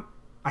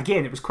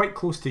again, it was quite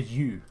close to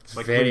you.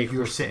 Like, very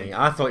close to me.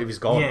 I thought he was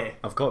gone. Yeah.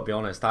 I've got to be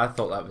honest. I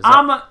thought that was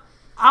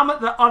I'm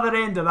at the other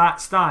end of that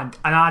stand,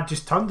 and I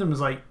just turned and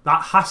was like,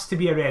 that has to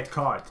be a red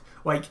card.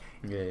 Like,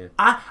 yeah.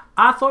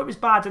 I thought it was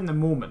bad in the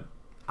moment.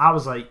 I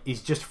was like,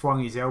 he's just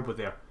flung his elbow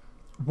there.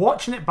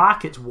 Watching it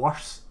back, it's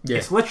worse. Yeah.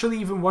 It's literally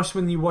even worse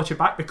when you watch it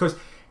back, because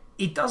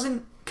he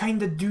doesn't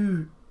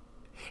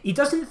he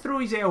doesn't throw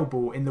his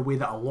elbow in the way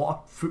that a lot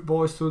of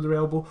footballers throw their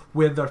elbow,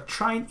 where they're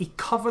trying to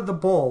cover the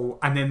ball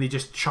and then they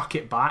just chuck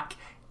it back.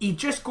 He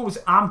just goes,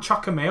 I'm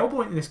chucking my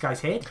elbow into this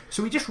guy's head.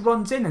 So he just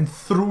runs in and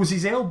throws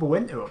his elbow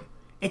into him.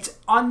 It's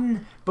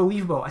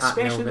unbelievable,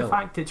 especially the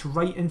fact it's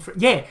right in front.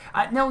 Yeah,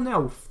 at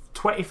 0-0,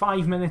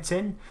 25 minutes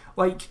in,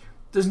 like,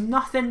 there's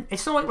nothing.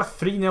 It's not like we're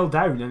 3-0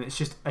 down and it's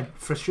just a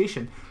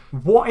frustration.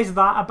 What is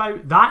that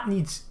about? That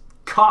needs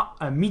cut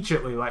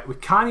immediately. Like, we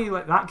can't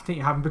let that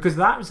continue to happen, because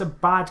that was a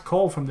bad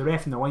call from the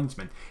ref and the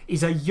linesman.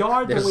 He's a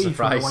yard away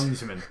from the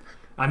linesman.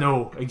 I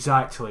know,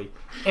 exactly.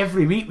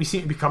 Every week we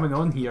seem to be coming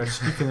on here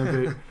speaking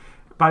about.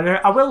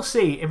 But I will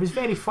say, it was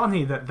very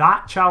funny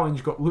that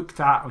challenge got looked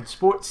at on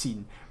Sports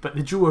Scene, but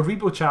the Joe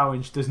Aribo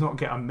challenge does not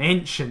get a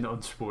mention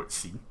on Sports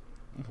Scene.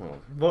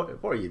 What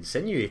are you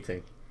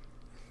insinuating?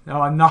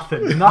 No,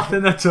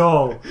 nothing at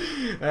all.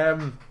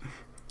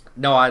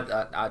 No,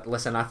 I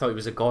listen, I thought he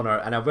was a goner,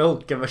 and I will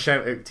give a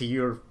shout out to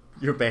your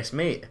best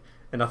mate,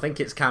 and I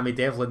think it's Cammy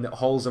Devlin that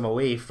hauls him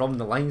away from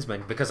the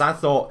linesman, because I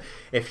thought,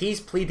 if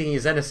he's pleading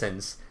his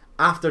innocence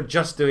after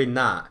just doing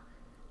that,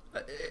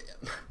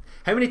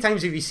 how many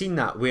times have you seen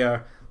that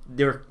where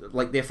they're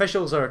like, the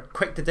officials are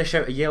quick to dish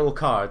out a yellow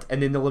card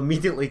and then they'll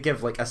immediately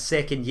give like a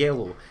second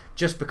yellow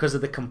just because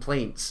of the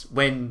complaints,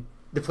 when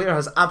the player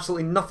has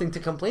absolutely nothing to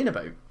complain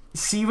about?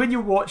 See, when you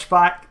watch it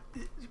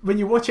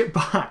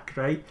back,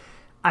 right,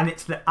 and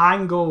it's the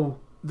angle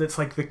that's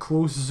like the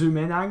close zoom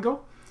in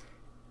angle,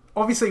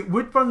 obviously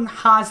Woodburn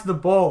has the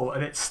ball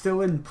and it's still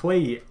in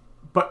play,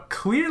 but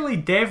clearly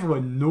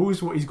Devlin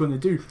knows what he's going to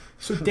do.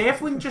 So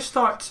Devlin just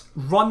starts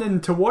running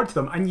towards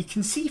them, and you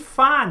can see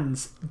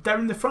fans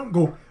down the front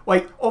go,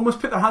 like, almost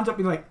put their hands up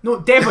being like,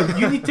 no, Devlin,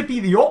 you need to be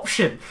the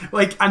option.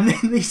 Like, and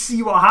then they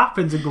see what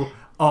happens and go,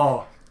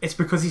 oh, it's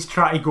because he's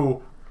trying to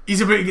go,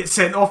 he's about to get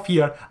sent off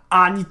here,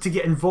 I need to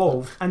get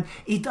involved. And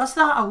he does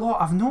that a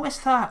lot. I've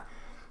noticed that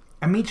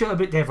immediately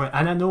about Devlin,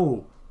 and I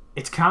know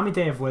it's Cammy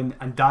Devlin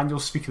and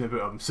Daniel's speaking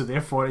about him, so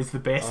therefore it's the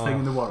best thing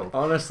in the world.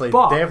 Honestly,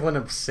 Devlin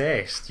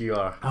obsessed you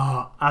are.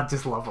 Oh, I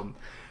just love him.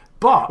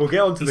 But we'll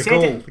get on to the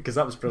goal, because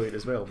that was brilliant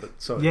as well. But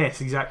sorry.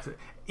 Yes, exactly.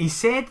 He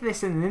said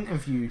this in an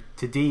interview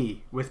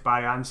today with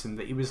Barry Anson,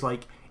 that he was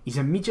like, he's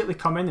immediately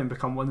come in and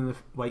become one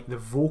of the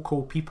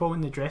vocal people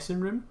in the dressing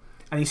room,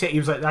 And he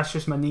was like, that's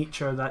just my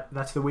nature,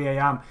 that's the way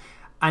I am.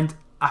 And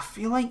I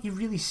feel like you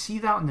really see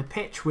that on the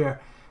pitch,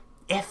 where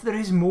if there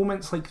is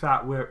moments like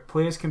that where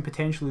players can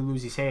potentially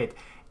lose his head,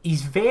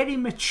 he's very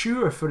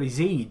mature for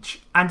his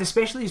age, and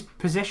especially his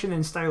position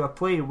and style of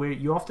play, where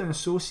you often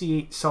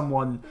associate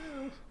someone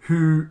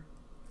who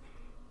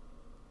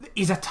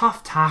is a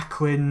tough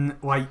tackling,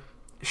 like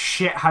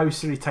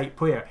shithousery type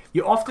player.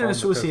 You often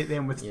associate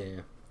them with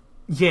you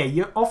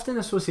often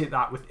associate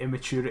that with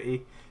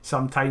immaturity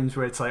sometimes,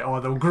 where it's like, oh,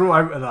 they'll grow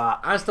out of that.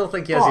 I still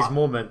think he has his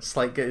moments,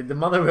 like the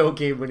Motherwell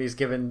game when he's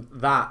given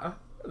that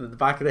at the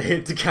back of the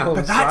head to Callum.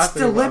 But that's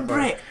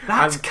deliberate.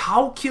 That's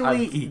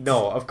calculated.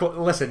 No, of course.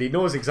 Listen, he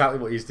knows exactly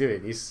what he's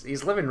doing.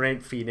 He's living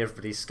rent free in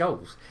everybody's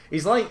skulls.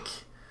 He's like,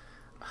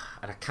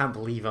 and I can't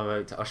believe I'm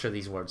about to usher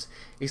these words.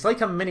 He's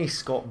like a mini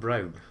Scott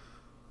Brown,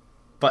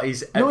 but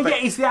he's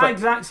he's the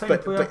exact same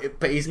player.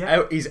 But he's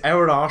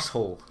our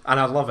arsehole, and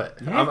I love it.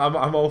 Yeah.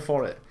 I'm all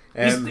for it.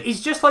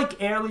 He's just like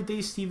early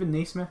days Stephen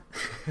Naismith.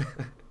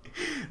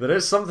 There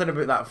is something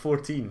about that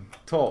 14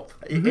 top.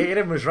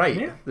 Aaron was right.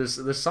 Yeah.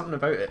 There's something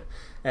about it.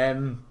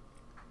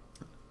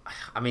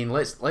 I mean,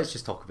 let's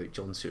just talk about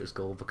John Souttar's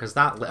goal, because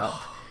that lit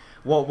up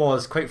what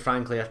was, quite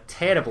frankly, a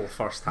terrible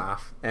first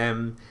half.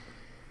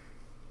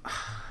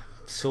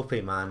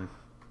 Soapy, man.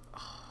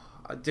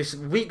 Just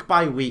week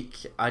by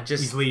week,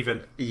 he's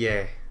leaving.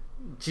 Yeah.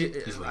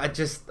 I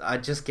just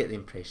get the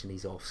impression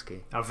he's off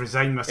ski. I've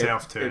resigned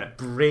myself to it. It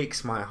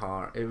breaks my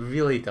heart. It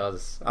really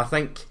does. I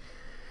think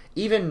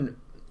even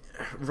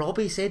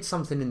Robbie said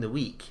something in the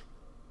week,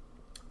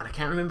 and I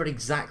can't remember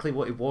exactly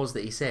what it was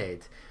that he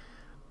said,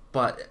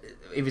 but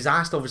he was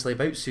asked obviously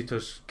about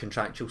Souttar's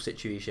contractual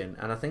situation,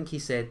 and I think he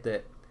said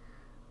that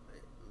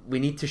we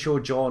need to show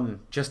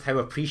John just how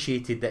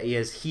appreciated that he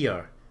is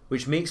here,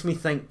 which makes me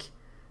think,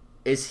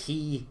 is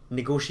he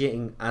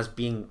negotiating as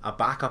being a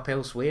backup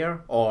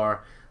elsewhere?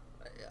 Or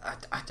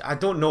I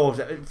don't know.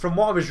 From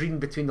what I was reading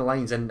between the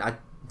lines, and I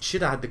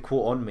should have had the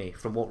quote on me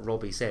from what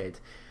Robbie said,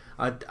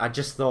 I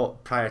just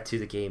thought prior to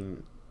the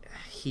game,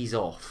 he's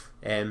off.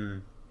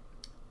 And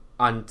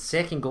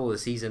second goal of the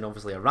season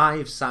obviously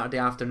arrives Saturday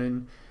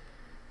afternoon.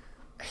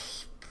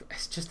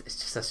 It's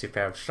just a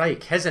superb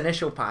strike. His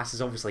initial pass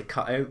is obviously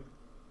cut out.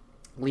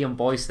 Liam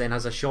Boyce then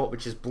has a shot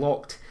which is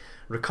blocked,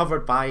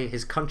 recovered by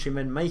his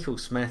countryman Michael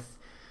Smith,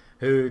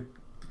 who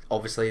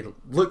obviously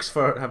looks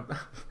for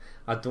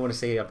I don't want to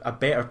say a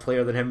better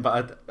player than him,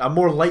 but a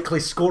more likely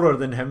scorer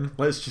than him,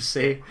 let's just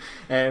say.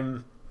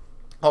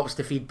 Opts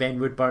to feed Ben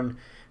Woodburn,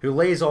 who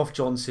lays off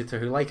John Souttar,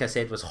 who, like I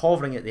said, was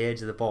hovering at the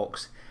edge of the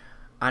box.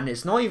 And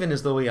it's not even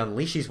as though he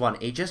unleashes one,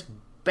 he just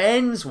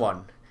bends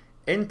one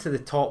into the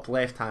top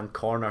left hand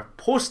corner.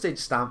 Postage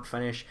stamp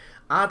finish.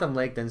 Adam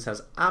Legdons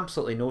has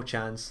absolutely no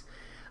chance,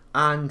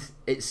 and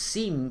it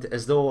seemed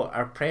as though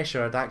our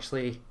pressure had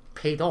actually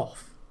paid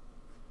off.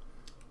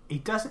 He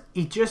doesn't.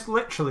 He just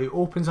literally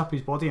opens up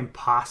his body and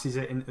passes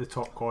it into the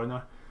top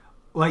corner.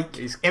 Like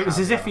it was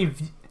as if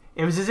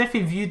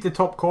he viewed the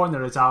top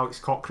corner as Alex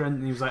Cochrane,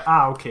 and he was like,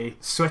 okay,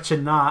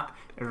 switching that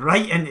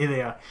right into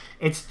there.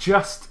 It's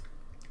just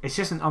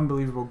an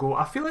unbelievable goal.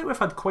 I feel like we've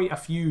had quite a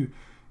few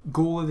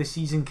goal of the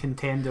season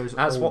contenders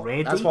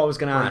already. That's what I was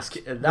going to ask.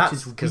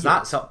 That's because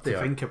that's up there.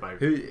 To think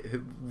about.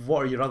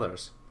 What are your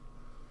others?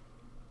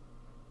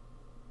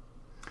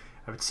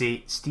 I would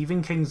say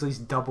Stephen Kingsley's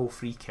double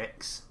free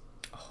kicks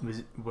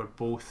were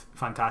both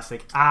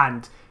fantastic,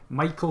 and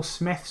Michael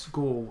Smith's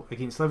goal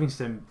against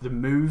Livingston, the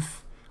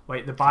move,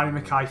 like the Barry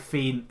Mackay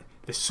feint,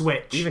 the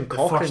switch, even the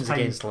Cochrane's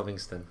against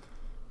Livingston.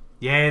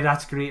 Yeah,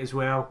 that's great as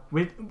well.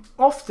 We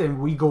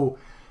go,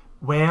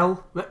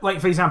 well, like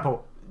for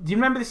example, do you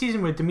remember the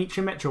season where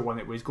Dimitri Mitchell won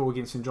it with his goal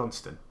against St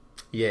Johnstone?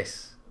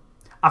 Yes.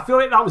 I feel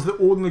like that was the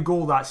only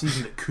goal that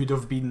season that could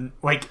have been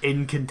like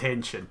in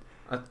contention.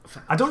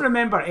 I don't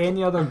remember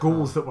any other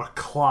goals that were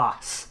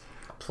class.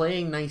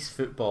 Playing nice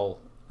football,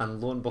 and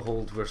lo and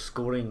behold, we're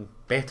scoring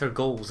better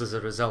goals as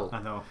a result.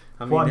 I know.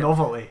 What a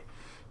novelty.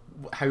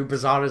 How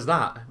bizarre is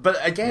that? But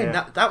again,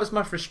 that was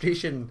my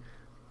frustration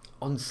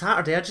on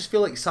Saturday. I just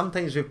feel like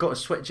sometimes we've got to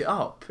switch it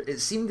up. It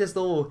seemed as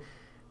though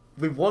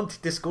we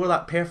wanted to score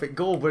that perfect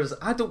goal, whereas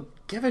I don't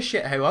give a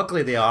shit how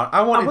ugly they are. I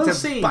wanted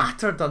to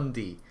batter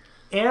Dundee.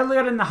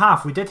 Earlier in the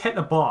half, we did hit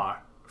the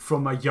bar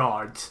from a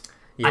yard.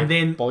 Yeah, and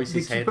then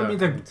the keeper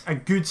made a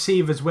good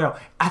save as well.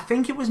 I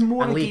think it was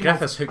more. And Lee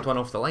Griffiths hooked one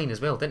off the line as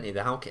well, didn't he?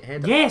 The Halkett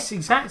header. Yes,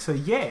 exactly.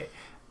 Yeah,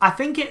 I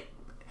think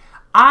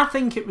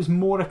it was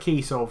more a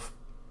case of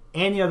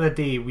any other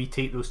day we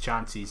take those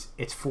chances.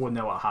 It's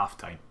 4-0 at half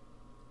time.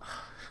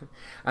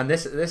 And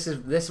this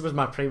was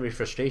my primary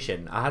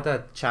frustration. I had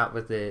a chat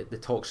with the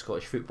Talk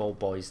Scottish Football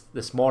boys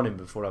this morning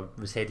before I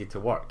was headed to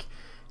work,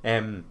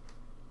 and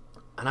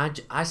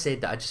I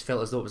said that I just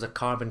felt as though it was a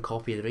carbon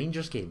copy of the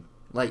Rangers game.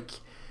 Like,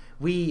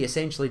 we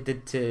essentially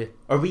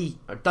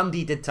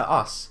Dundee did to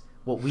us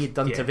what we had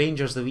done to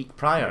Rangers the week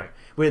prior,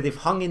 where they've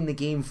hung in the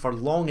game for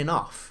long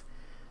enough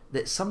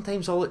that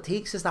sometimes all it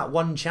takes is that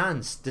one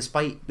chance,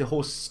 despite the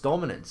host's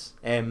dominance,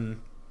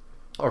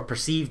 or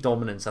perceived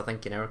dominance, I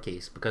think in our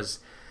case, because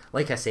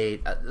like I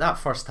say, that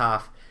first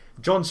half,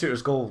 John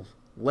Souttar's goal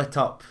lit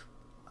up.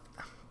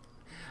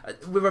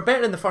 We were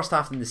better in the first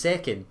half than the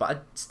second, but I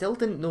still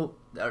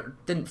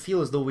didn't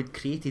feel as though we'd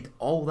created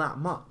all that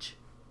much.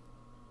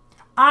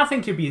 I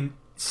think you're being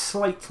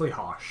slightly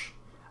harsh.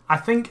 I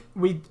think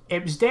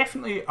it was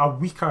definitely a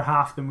weaker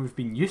half than we've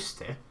been used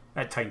to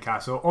at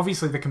Tynecastle.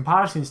 Obviously, the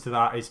comparisons to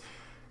that is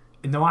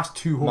in the last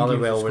two home games,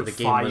 Motherwell, where the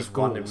game was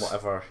goals. won in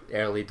whatever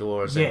early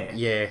doors.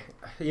 Yeah,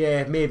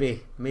 and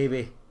maybe.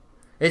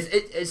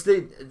 It's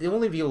the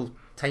only real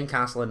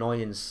Tynecastle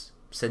annoyance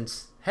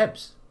since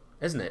Hibs,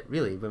 isn't it?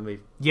 Really, when we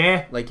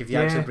if you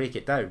actually break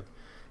it down.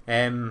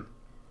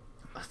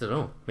 I don't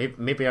know.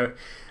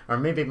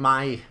 Maybe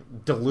my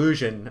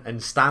delusion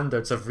and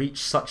standards have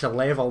reached such a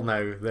level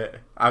now that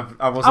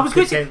I wasn't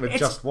content with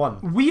just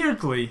one.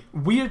 Weirdly,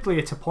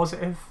 it's a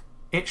positive.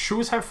 It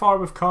shows how far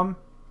we've come.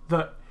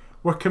 That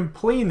we're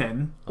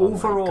complaining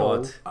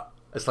overall. My God.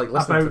 It's like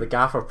listening to the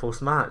gaffer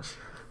post match.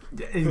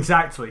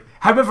 Exactly.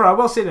 However, I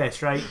will say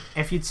this, right?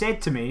 If you'd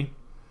said to me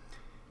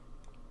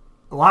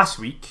last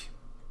week,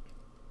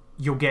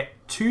 you'll get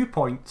 2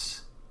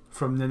 points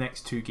from the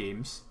next two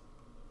games,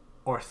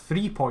 or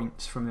 3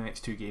 points from the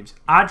next two games,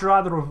 I'd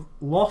rather have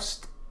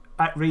lost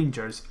at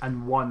Rangers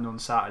and won on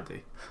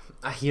Saturday.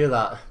 I hear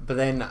that, but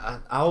then I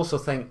also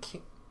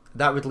think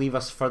that would leave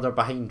us further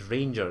behind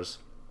Rangers.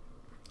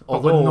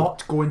 But we're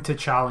not going to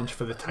challenge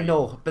for the title.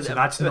 No, but so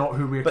that's not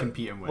who we're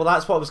competing with. Well,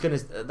 that's what I was going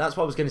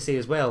to say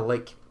as well.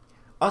 Like,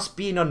 us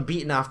being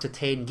unbeaten after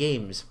 10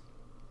 games,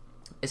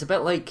 it's a bit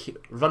like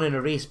running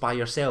a race by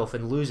yourself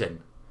and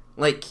losing.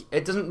 Like,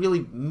 it doesn't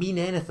really mean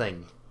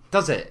anything,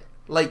 does it?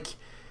 Like,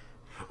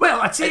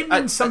 well, I'd say it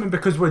means something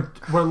because we're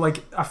like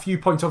a few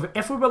points off.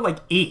 If we were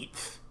like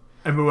 8th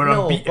and we were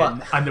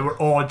unbeaten and there were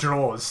all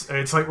draws,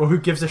 it's like, well, who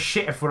gives a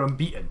shit if we're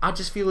unbeaten? I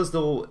just feel as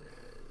though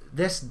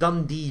this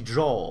Dundee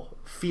draw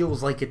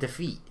feels like a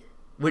defeat,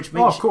 which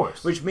makes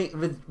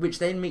which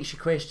then makes you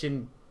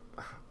question,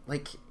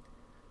 like,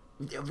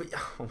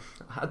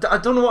 I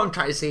don't know what I'm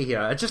trying to say here.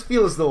 I just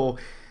feel as though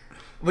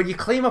when you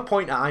claim a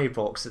point at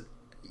Ibrox,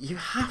 you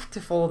have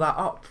to follow that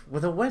up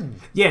with a win.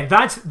 Yeah,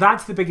 that's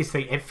the biggest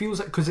thing. It feels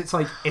like, because it's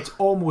like it's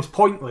almost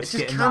pointless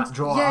getting that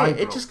draw. Yeah, at Ibrox.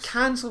 it just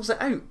cancels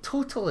it out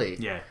totally.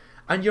 Yeah,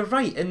 and you're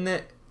right in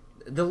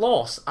the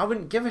loss. I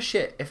wouldn't give a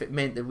shit if it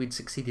meant that we'd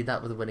succeeded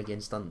that with a win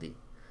against Dundee.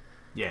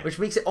 Yeah, which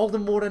makes it all the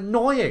more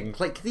annoying.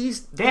 Like these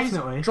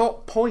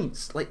drop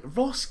points. Like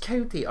Ross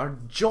County are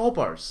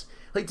jobbers.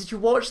 Like, did you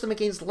watch them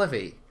against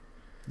Livy?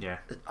 Yeah.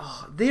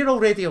 Oh, they're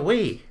already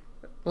away.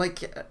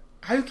 Like,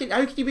 how can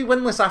you be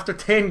winless after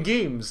 10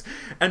 games?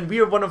 And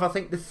we're one of, I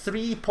think, the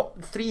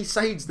three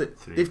sides that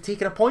they've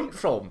taken a point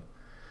from.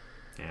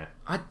 Yeah.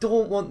 I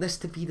don't want this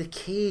to be the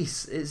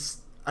case.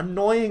 It's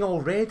annoying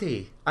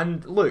already.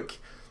 And look,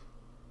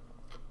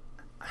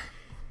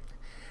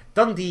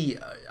 Dundee,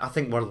 I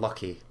think, were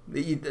lucky.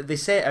 They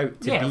set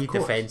out to be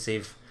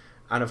defensive,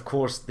 and of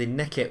course they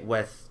nick it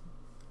with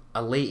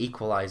a late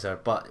equaliser,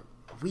 but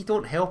we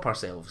don't help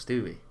ourselves,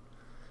 do we?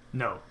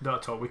 No, not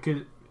at all.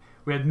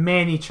 We had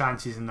many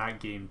chances in that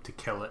game to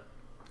kill it,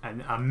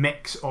 and a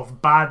mix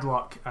of bad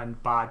luck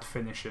and bad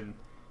finishing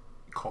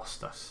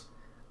cost us.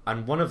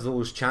 And one of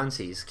those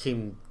chances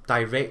came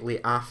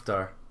directly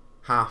after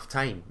half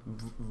time,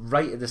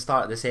 right at the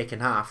start of the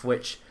second half,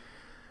 which,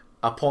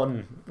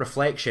 upon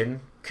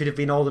reflection, could have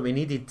been all that we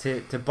needed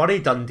to bury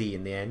Dundee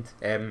in the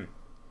end.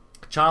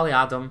 Charlie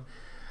Adam,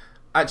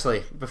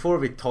 actually, before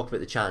we talk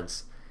about the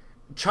chance,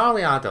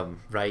 Charlie Adam,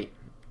 right?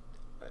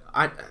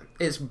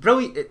 It's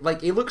brilliant.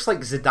 Like, he looks like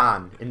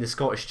Zidane in the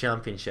Scottish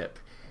Championship.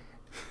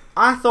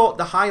 I thought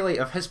the highlight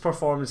of his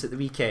performance at the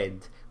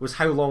weekend was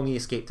how long he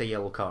escaped a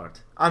yellow card.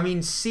 I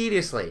mean,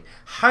 seriously,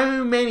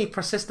 how many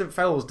persistent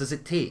fouls does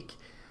it take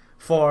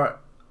for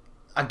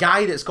a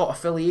guy that's got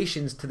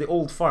affiliations to the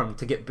old firm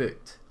to get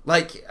booked?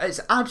 Like,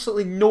 it's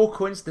absolutely no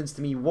coincidence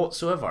to me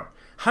whatsoever.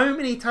 How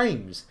many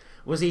times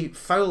was he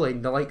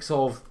fouling the likes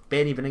of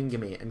Benny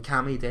Beningame and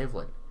Cammy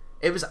Devlin?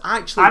 It was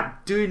actually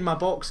doing my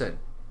boxing.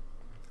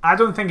 I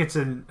don't think it's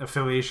an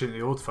affiliation to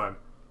the old firm.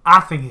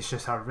 I think it's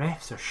just our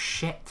refs are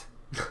shit.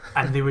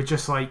 And they were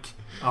just like,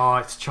 oh,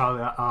 it's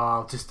Charlie,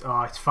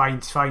 it's fine,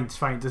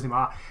 it doesn't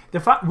matter. The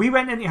fact we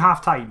went into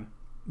half time,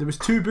 there was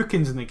 2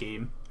 bookings in the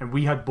game, and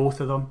we had both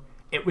of them.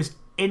 It was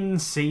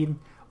insane.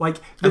 Like,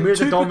 the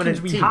 2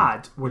 bookings we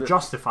had were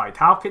justified.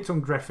 Halkett's on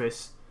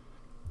Griffiths.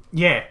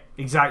 Yeah,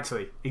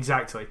 exactly.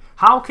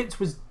 Halkett's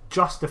was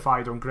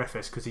justified on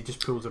Griffiths because he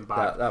just pulls him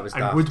back. That was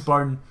and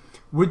daft.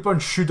 Woodburn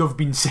should have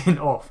been sent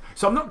off.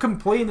 So I'm not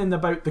complaining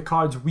about the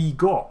cards we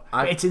got.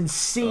 But it's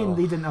insane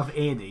they didn't have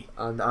any.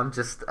 And I'm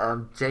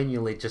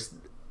genuinely just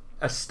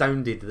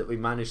astounded that we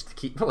managed to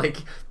keep,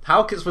 like,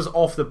 Halkett's was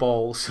off the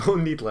ball, so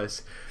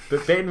needless.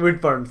 But Ben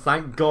Woodburn,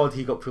 thank God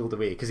he got pulled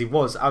away, because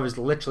I was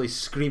literally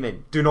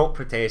screaming, do not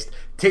protest,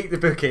 take the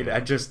booking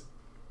and just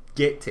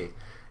get to.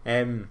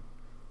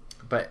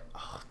 But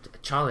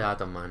Charlie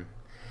Adam, man.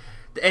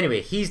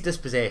 Anyway, he's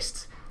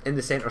dispossessed in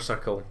the centre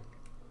circle.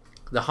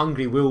 The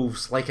hungry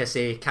wolves, like I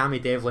say,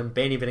 Cammy Devlin,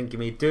 Benny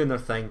Beningame doing their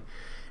thing,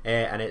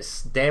 and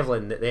it's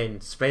Devlin that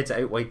then spreads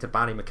it out wide to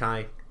Barry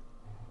Mackay.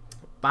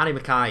 Barry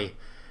Mackay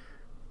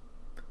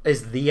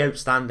is the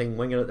outstanding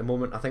winger at the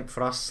moment, I think,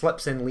 for us.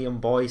 Slips in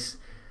Liam Boyce,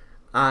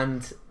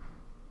 and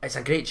it's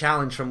a great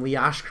challenge from Lee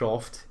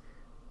Ashcroft,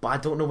 but I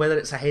don't know whether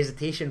it's a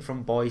hesitation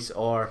from Boyce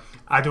or...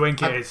 I don't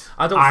think it is.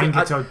 I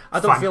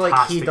don't feel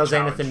like he does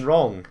anything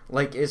wrong.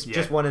 Like, it's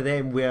just one of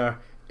them where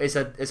it's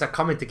a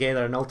coming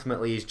together, and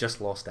ultimately he's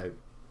just lost out.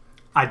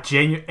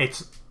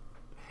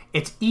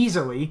 It's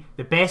easily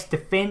the best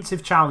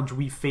defensive challenge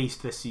we've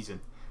faced this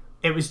season.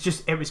 It was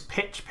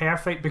pitch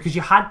perfect, because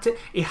it had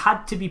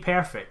to be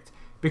perfect,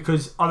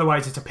 because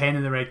otherwise it's a pen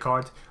in the red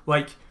card.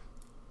 Like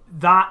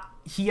that,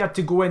 he had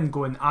to go in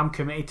going, I'm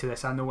committed to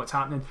this, I know what's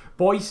happening.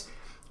 Boys,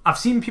 I've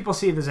seen people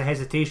say there's a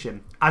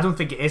hesitation. I don't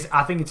think it is.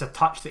 I think it's a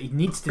touch that he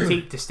needs to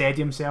take to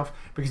steady himself,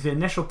 because the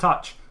initial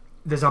touch,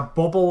 there's a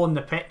bubble on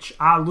the pitch.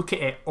 I look at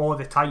it all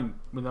the time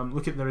when I'm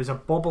looking. There is a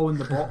bubble in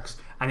the box,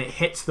 and it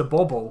hits the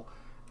bubble.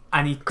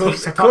 And he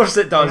takes a touch. Of course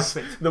it does.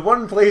 Perfect. The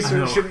one place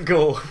where it shouldn't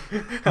go.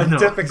 And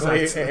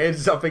typically it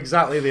ends up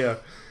exactly there.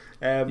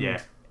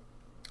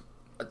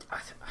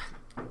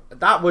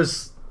 That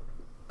was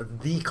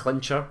the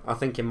clincher, I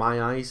think, in my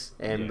eyes,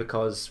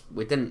 because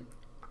we didn't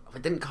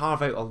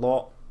carve out a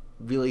lot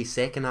really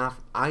second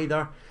half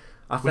either.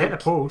 We hit the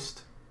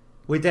post.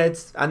 We did,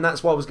 and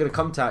that's what I was going to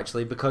come to,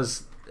 actually,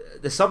 because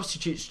the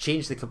substitutes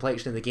changed the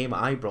complexion of the game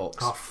at Ibrox.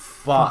 Oh,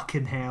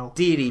 fucking hell.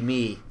 Dearie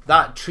me,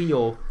 that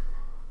trio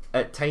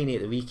at Tiny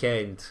at the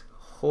weekend,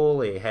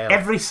 holy hell.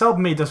 Every sub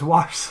made us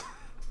worse.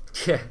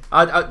 Yeah,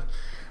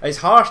 it's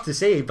harsh to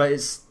say, but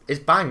it's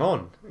bang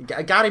on.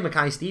 Gary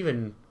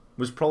Mackay-Steven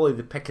was probably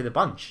the pick of the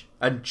bunch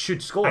and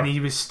should score. And he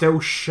was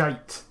still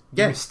shite.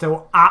 Yeah. He was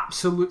still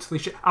absolutely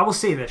shite. I will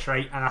say this,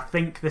 right, and I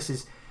think this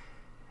is...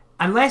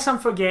 Unless I'm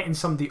forgetting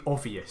somebody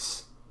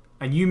obvious,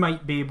 and you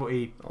might be able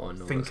to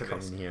think of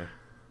this. Here.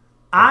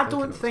 I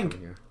don't think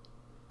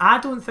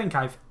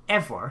I've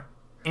ever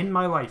in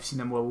my life seen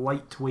a more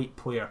lightweight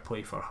player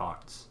play for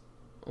Hearts.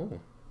 Oh,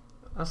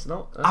 that's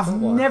not. I've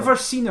never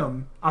seen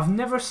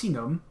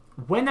him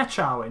win a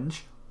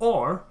challenge,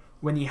 or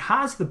when he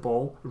has the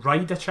ball,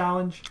 ride a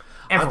challenge.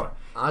 Ever.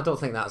 I don't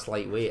think that's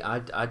lightweight.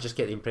 I just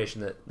get the impression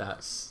that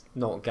that's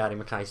not Gary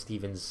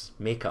Mackay-Steven's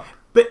makeup.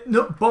 But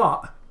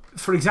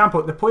for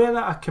example, the player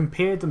that I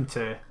compared him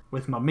to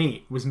with my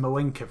mate was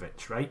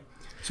Milinkovic, right?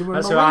 So when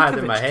that's who I had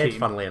in my head,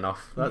 funnily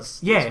enough.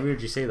 That's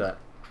weird you say that.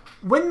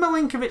 When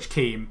Milinkovic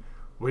came,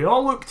 we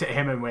all looked at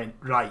him and went,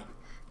 right,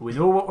 we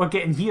know what we're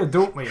getting here,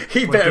 don't we?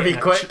 He better be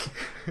quick.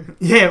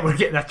 We're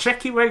getting a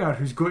tricky winger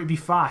who's going to be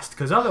fast,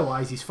 because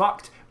otherwise he's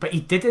fucked. But he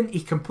didn't.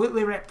 He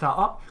completely ripped that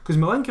up, because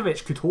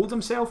Milinkovic could hold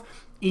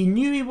himself. He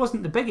knew he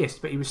wasn't the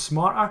biggest, but he was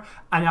smarter.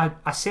 And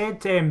I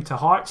said to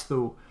Hearts,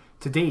 though,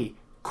 today,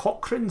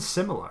 Cochrane's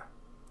similar.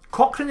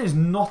 Cochrane is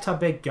not a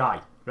big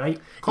guy, right?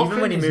 Cochrane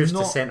even when he moves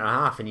to centre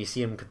half and you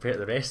see him compared to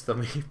the rest of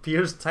them, he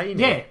appears tiny.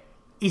 Yeah,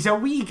 he's a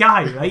wee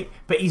guy, right?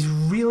 But he's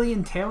really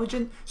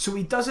intelligent, so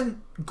he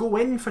doesn't go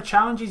in for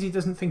challenges he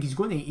doesn't think he's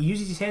going to. He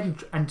uses his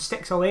head and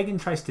sticks a leg and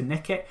tries to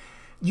nick it.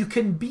 You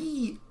can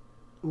be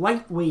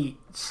lightweight,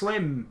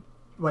 slim,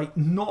 like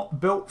not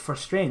built for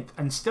strength,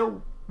 and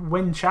still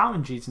win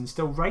challenges and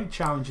still ride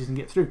challenges and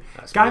get through.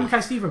 Gary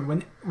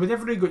Mackay-Steven,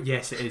 whenever he goes,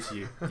 yes, it is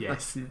you.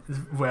 Yes,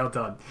 well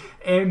done.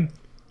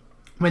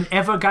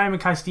 Whenever Gary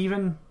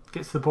Mackay-Steven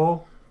gets the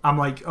ball, I'm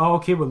like, oh,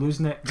 okay, we're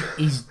losing it.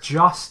 He's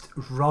just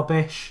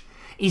rubbish.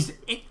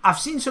 I've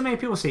seen so many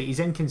people say he's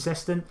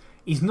inconsistent.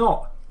 He's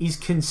not. He's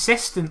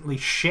consistently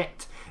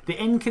shit.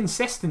 The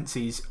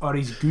inconsistencies are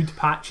his good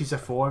patches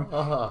of form.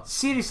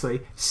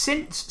 Seriously,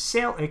 since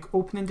Celtic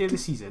opening day of the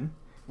season,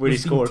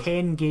 there's been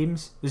 10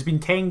 games. There's been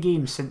 10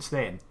 games since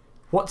then.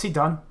 What's he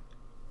done?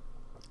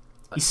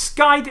 He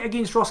skied it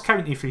against Ross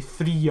County for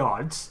 3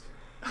 yards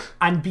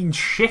and been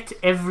shit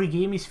every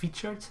game he's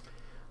featured.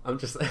 I'm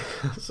just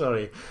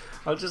sorry.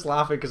 I'm just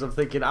laughing because I'm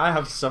thinking I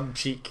have some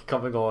cheek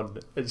coming on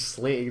and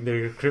slating the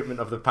recruitment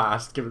of the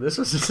past, given this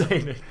was a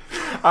signing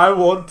I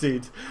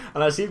wanted,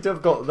 and I seem to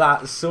have got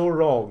that so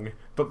wrong,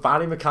 but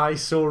Barry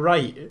Mackay's so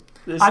right.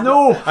 I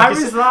know. How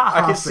is that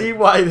happening? I can see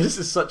why this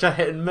is such a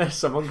hit and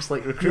miss amongst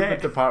like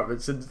recruitment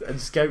departments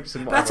and scouts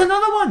and whatever. That's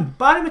another one.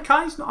 Barry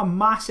Mackay's not a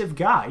massive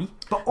guy,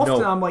 but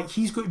often I'm like,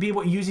 he's going to be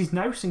able to use his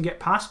nous and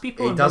get past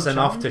people. He does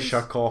enough to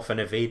shirk off and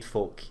evade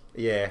folk.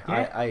 Yeah.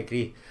 I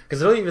agree.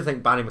 Because I don't even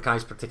think Barry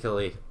Mackay's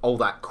particularly all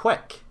that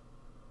quick,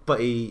 but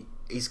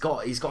he's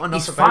got enough.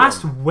 He's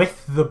fast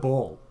with the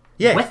ball.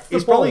 Yeah, with the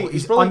ball,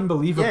 he's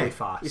unbelievably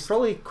fast. He's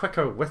probably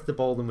quicker with the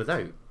ball than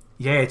without.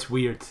 Yeah, it's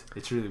weird.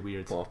 It's really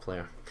weird. What a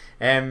player.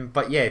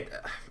 But yeah,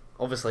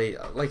 obviously,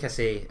 like I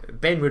say,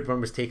 Ben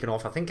Woodburn was taken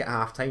off, I think, at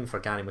half-time for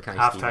Gary Mackay-Steven.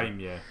 Half-time,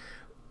 yeah.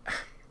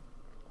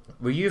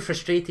 Were you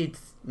frustrated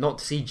not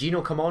to see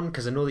Gino come on?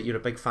 Because I know that you're a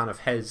big fan of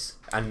his,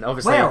 and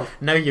obviously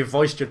now you've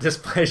voiced your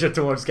displeasure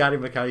towards Gary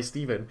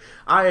Mackay-Steven.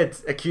 I had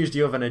accused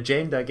you of an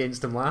agenda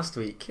against him last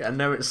week, and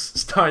now it's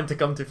starting to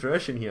come to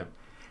fruition here.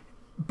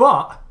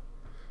 But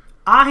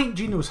I think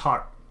Gino's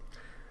hurt.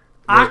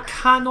 I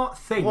cannot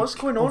think. What's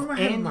going on with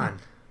him, man?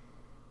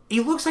 He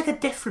looks like a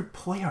different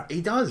player.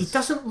 He does. He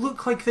doesn't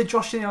look like the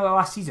Josh Naylor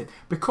last season,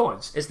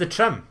 because it's the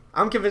trim.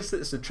 I'm convinced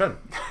that it's the trim.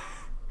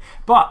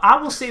 But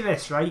I will say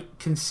this, right?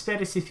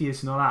 Conspiracy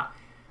theorists and all that.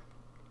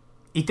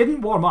 He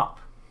didn't warm up.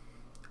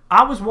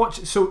 I was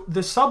watching. So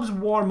the subs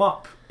warm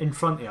up in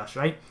front of us,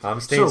 right? I'm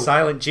staying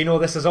silent, Gino.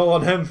 This is all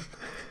on him.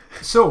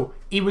 So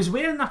he was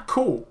wearing a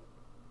coat,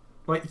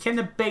 like kind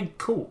of big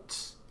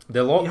coats.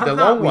 The long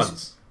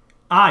ones.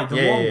 Aye, the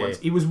long ones.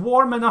 He was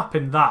warming up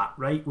in that,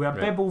 right? With a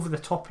bib over the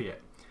top of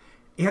it.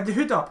 He had the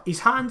hood up, his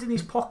hand in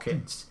his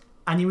pockets,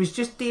 and he was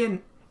just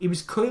doing. He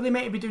was clearly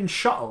meant to be doing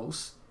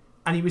shuttles,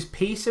 and he was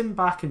pacing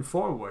back and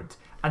forward,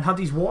 and had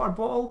his water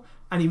bottle,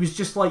 and he was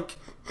just like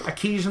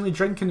occasionally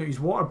drinking out his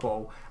water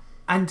bottle,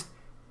 and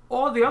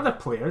all the other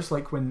players,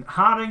 like when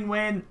Haring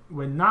went,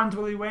 when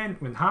Nandwilly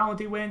went, when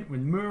Halliday went,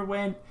 when Moore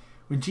went,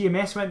 when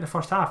GMS went in the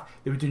first half,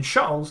 they were doing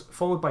shuttles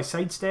followed by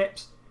side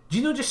steps.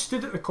 Gino just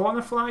stood at the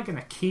corner flag and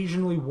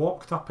occasionally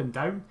walked up and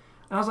down,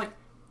 and I was like,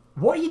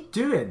 what are you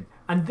doing?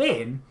 And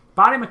then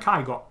Barry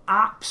Mackay got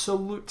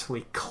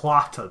absolutely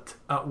clattered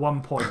at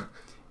one point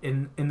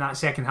in that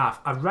second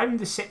half, around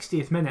the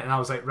 60th minute, and I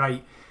was like,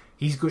 right,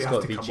 he's going to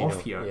have to come Gino.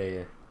 off here.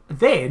 Yeah.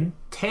 Then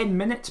 10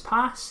 minutes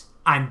pass,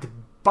 and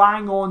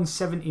bang on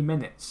 70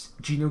 minutes,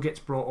 Gino gets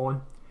brought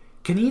on.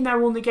 Can he now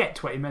only get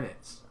 20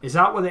 minutes? Is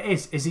that what it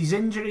is? Is his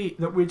injury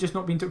that we're just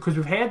not being told? Because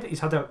we've heard that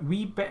he's had a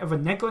wee bit of a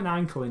niggling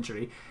ankle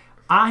injury.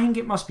 I think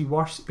it must be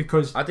worse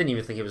because I didn't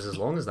even think it was as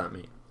long as that,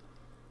 mate.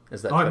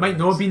 It might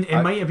not have been.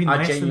 It might have been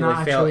less than that.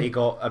 I genuinely felt actually, he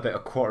got about a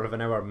quarter of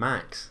an hour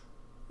max.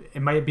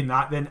 It might have been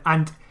that then.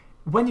 And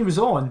when he was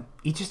on,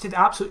 he just did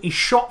absolutely. He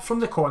shot from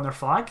the corner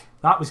flag.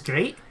 That was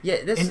great. Yeah,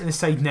 into the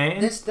side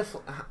netting.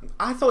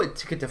 I thought it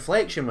took a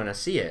deflection when I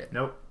see it.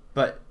 Nope.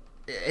 But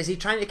is he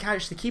trying to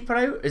catch the keeper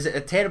out? Is it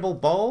a terrible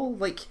ball?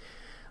 Like,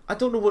 I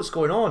don't know what's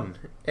going on.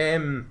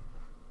 And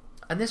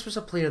this was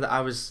a player that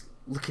I was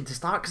looking to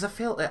start because I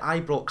felt at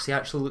Ibrox he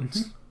actually looked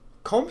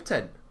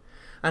competent.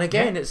 And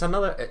again, it's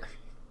another.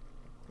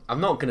 I'm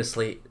not going to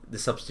slate the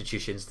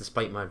substitutions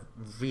despite my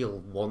real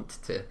want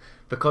to,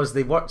 because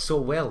they worked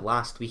so well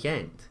last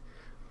weekend.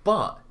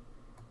 But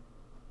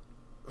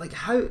like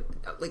how,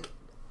 like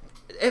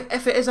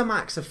if it is a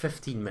max of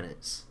 15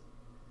 minutes,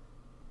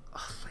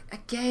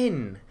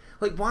 again,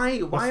 like why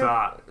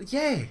that?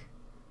 Yeah,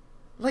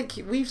 like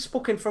we've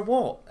spoken for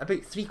what,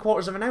 about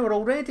 3/4 of an hour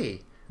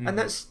already. And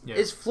that's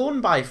it's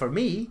flown by for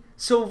me.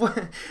 So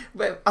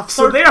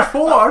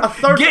therefore,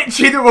 get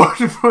Gino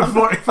on for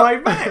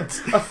 45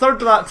 minutes. A third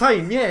of that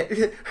time, yeah.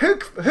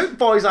 Hook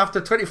boys after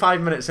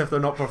 25 minutes if they're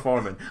not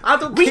performing. I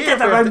don't care. We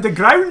did around the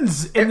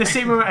grounds in the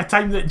same amount of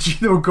time that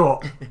Gino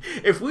got.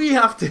 If we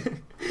have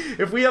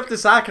to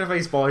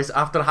sacrifice boys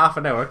after half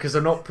an hour because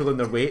they're not pulling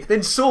their weight,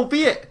 then so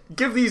be it.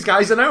 Give these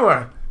guys an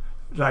hour.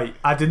 Right,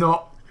 I do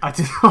not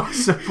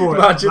support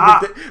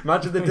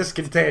imagine the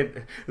discontent.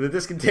 The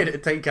discontent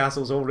at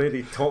Tynecastle's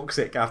already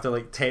toxic after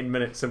like 10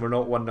 minutes and we're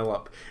not 1-0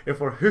 up. If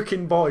we're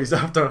hooking boys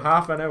after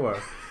half an hour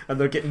and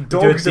they're getting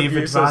dogs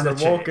abuse as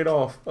they're walking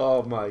off,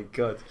 oh my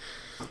god.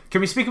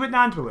 Can we speak about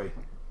Nandwilly?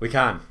 We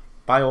can,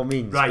 by all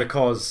means,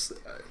 because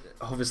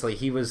obviously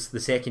he was the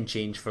second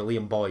change for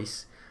Liam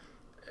Boyce.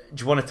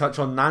 Do you want to touch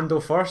on Nando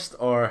first,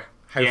 or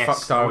how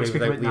fucked are we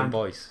without Liam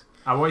Boyce?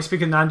 I want to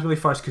speak on Nandwilly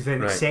first because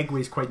then it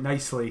segues quite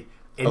nicely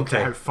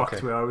into how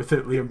fucked we are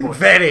without Liam Boyce.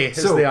 Very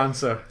is the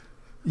answer.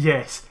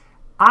 Yes.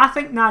 I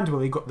think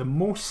Nandwilly got the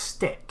most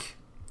stick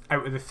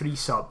out of the 3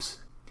 subs.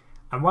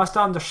 And whilst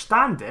I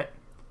understand it,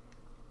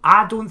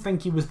 I don't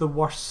think he was the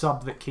worst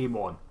sub that came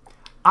on.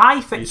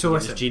 I think so.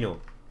 Listen, Gino.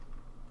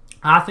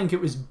 I think he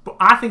was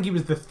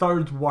the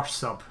 3rd worst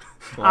sub.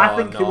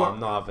 I'm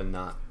not having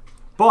that.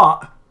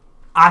 But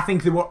I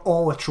think they were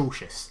all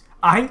atrocious.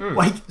 I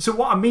think so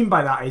what I mean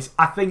by that is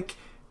I think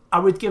I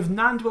would give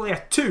Nandwilly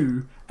a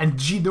 2 and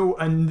Gino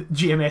and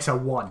GMS a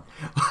 1.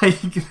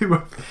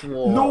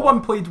 No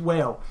one played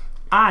well.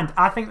 And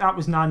I think that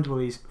was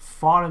Nandwilly's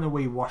far and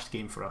away worst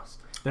game for us.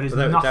 There is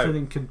nothing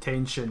in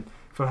contention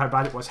for how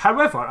bad it was.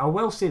 However, I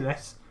will say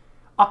this.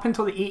 Up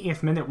until the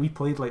 80th minute, we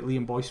played like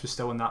Liam Boyce was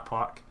still in that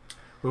park.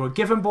 We were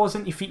giving balls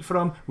into feet for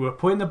him. We were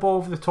playing the ball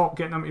over the top,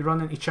 getting him to run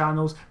into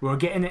channels. We were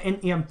getting it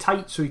into him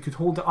tight so he could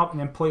hold it up and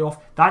then play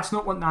off. That's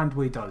not what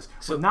Nandwilly does.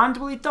 What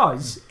Nandwilly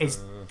does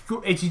is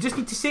you just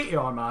need to say to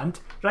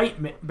Armand, right,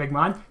 big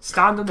man,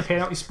 stand on the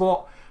penalty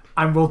spot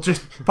and we'll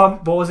just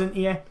bump balls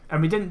into you.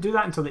 And we didn't do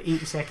that until the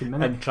 82nd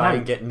minute. And try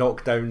and get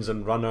knockdowns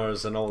and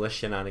runners and all this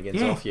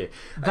shenanigans off you.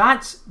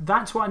 That's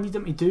what I need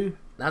him to do.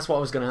 That's what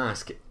I was going to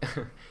ask.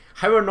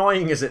 How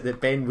annoying is it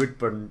that Ben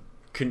Woodburn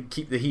couldn't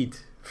keep the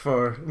heat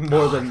for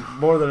more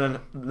than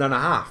a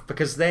half?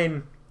 Because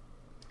then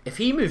if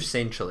he moves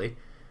centrally,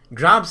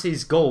 grabs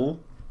his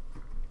goal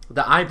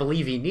that I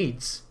believe he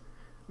needs,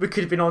 we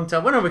could have been on to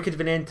a winner. We could have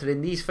been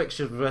entering these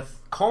fixtures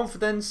with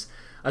confidence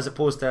as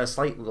opposed to a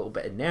slight little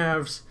bit of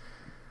nerves.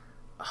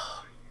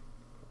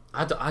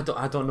 I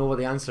don't know what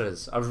the answer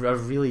is. I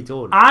really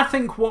don't. I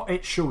think what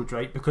it showed,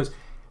 right, because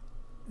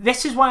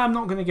this is why I'm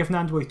not going to give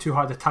Nandwilly too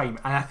hard a time,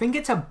 and I think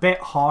it's a bit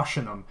harsh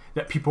on him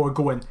that people are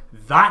going,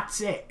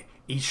 that's it,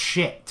 he's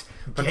shit.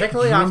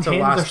 Particularly after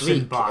last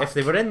week, if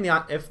they were in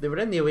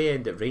the away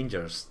end at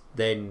Rangers,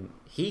 then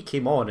he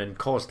came on and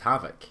caused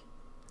havoc.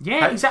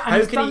 Yeah, exactly.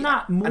 And he's done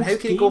that most And how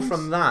can he games. go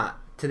from that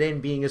to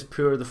then being as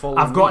poor the following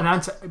I've got week? an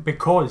answer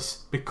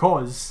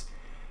because,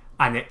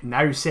 and it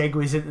now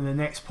segues into the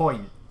next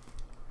point.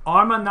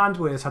 Armand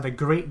Nandler has had a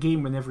great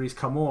game whenever he's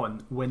come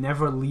on,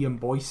 whenever Liam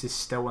Boyce is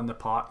still in the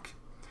park.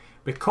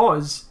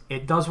 Because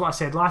it does what I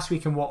said last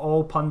week and what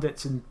all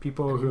pundits and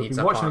people who have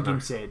been watching the game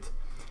said.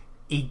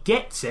 He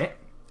gets it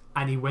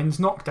and he wins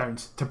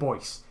knockdowns to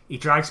Boyce. He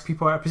drags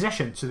people out of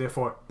position, so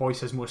therefore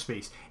Boyce has more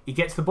space. He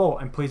gets the ball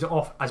and plays it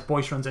off as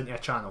Boyce runs into a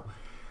channel.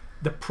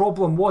 The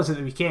problem was at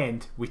the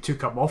weekend, we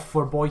took him off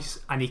for Boyce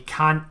and he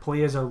can't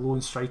play as a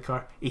lone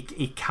striker.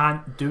 He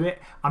can't do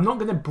it. I'm not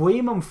going to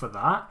blame him for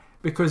that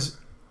because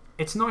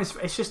it's not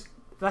his,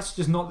 that's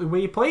just not the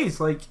way he plays.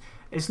 Like,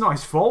 it's not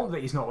his fault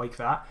that he's not like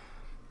that.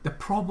 The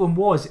problem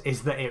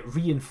is that it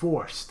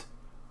reinforced,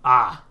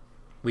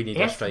 we need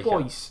a if striker.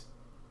 Boyce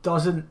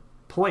doesn't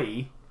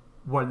play,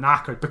 we're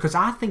knackered. Because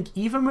I think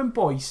even when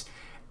Boyce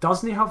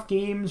doesn't he have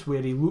games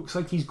where he looks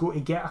like he's going to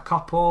get a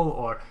couple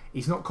or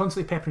he's not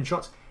constantly peppering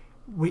shots,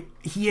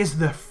 he is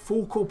the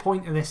focal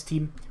point of this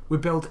team. We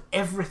build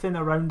everything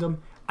around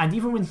him, and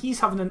even when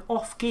he's having an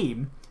off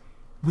game,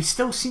 we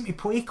still seem to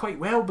play quite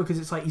well because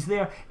it's like he's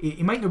there.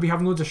 He might not be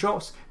having loads of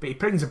shots, but he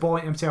brings the ball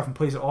into himself and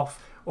plays it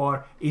off.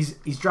 Or he's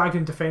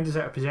dragging defenders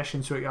out of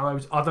position so it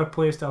allows other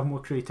players to have more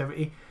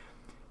creativity.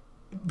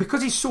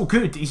 Because he's so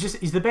good,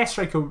 he's the best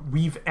striker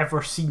we've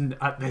ever seen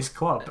at this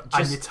club,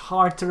 and it's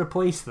hard to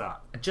replace that.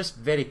 Just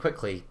very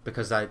quickly,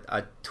 because I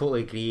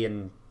totally agree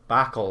and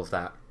back all of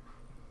that.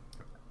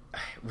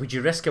 Would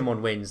you risk him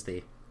on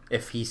Wednesday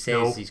if he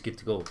says he's good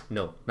to go?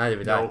 No, neither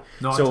would I.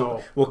 Not at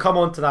all. We'll come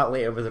on to that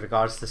later with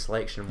regards to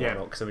selection and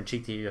whatnot, because I'm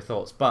intrigued to hear your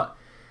thoughts. But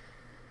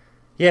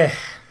yeah,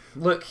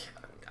 look,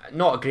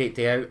 not a great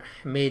day out.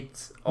 We've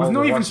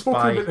not even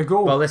spoken about the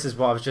goal. Well, this is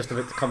what I was just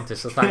about to come to,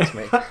 so thanks,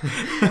 mate.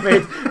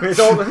 made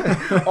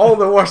all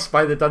the worse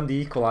by the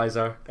Dundee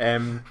equaliser,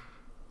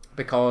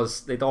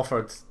 because they'd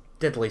offered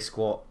diddly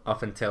squat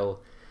up until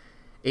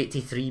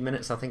 83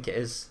 minutes, I think it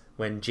is,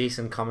 when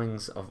Jason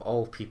Cummings, of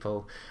all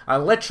people, I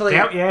literally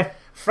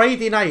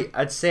Friday night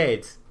I'd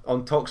said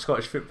on Talk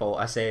Scottish Football,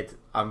 I said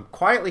I'm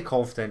quietly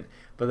confident,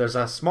 but there's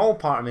a small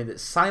part of me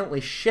that's silently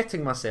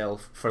shitting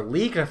myself for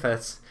Lee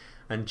Griffiths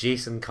and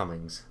Jason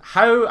Cummings.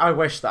 How I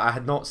wish that I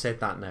had not said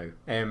that now.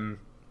 And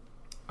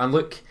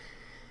look,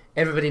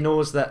 everybody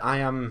knows that I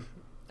am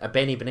a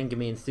Benny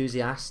Beningame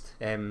enthusiast.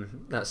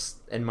 That's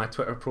in my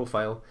Twitter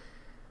profile.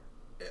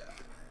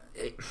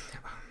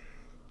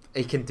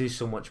 He can do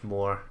so much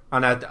more.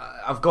 And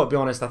I've got to be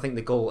honest, I think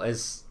the goal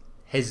is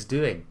his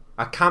doing.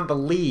 I can't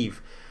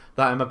believe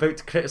that I'm about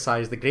to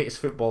criticise the greatest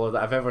footballer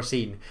that I've ever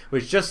seen,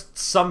 which just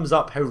sums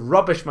up how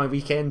rubbish my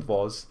weekend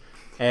was.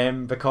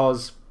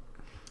 Because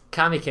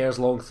Cammy Kerr's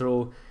long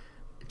throw,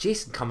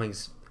 Jason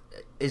Cummings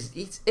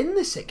he's in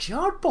the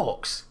 6-yard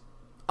box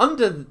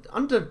under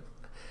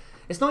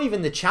it's not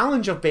even the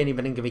challenge of Benny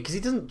Beningame, because he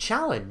doesn't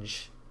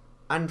challenge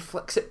and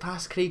flicks it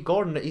past Craig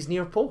Gordon at his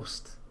near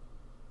post.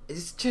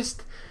 It's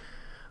just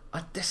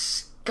a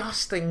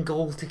disgusting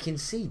goal to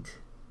concede,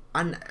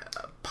 and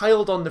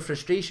piled on the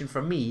frustration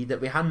for me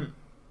that we hadn't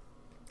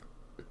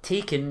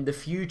taken the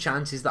few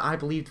chances that I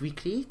believed we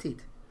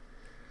created.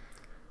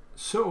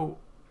 So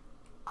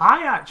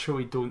I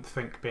actually don't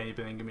think Benny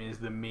Beningame is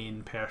the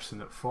main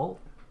person at fault.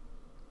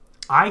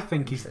 I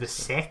think he's the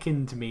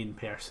second main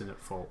person at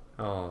fault.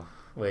 Oh,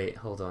 wait,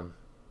 hold on.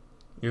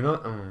 You're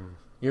not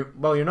you're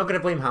not going to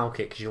blame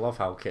Halkett because you love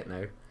Halkett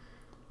now.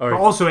 But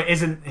also, it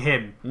isn't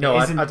him. No,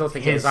 I don't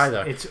think it is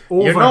either. It's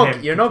over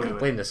him. You're not going to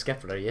blame the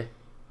skipper, are you?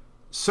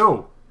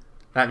 So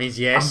that means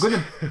yes.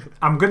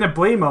 I'm gonna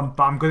blame him,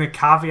 but I'm gonna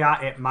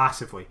caveat it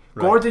massively.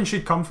 Right. Gordon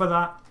should come for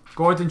that.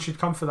 Gordon should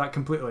come for that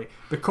completely,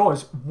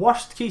 because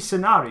worst case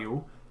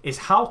scenario is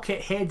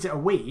Halkett heads it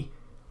away,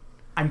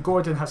 and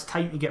Gordon has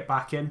time to get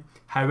back in.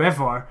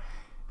 However,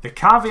 the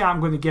caveat I'm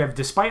going to give,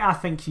 despite I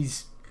think he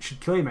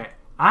should claim it,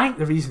 I think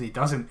the reason he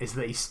doesn't is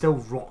that he's still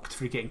rocked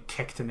for getting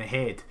kicked in the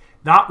head.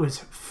 That was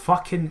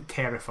fucking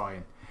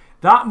terrifying.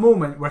 That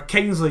moment where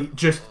Kingsley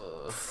just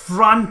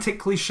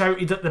frantically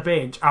shouted at the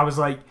bench, I was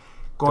like,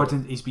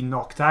 Gordon, he's been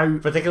knocked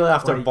out. Particularly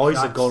after Boyce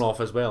had gone off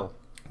as well.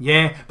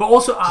 Yeah, but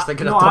also just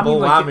thinking of double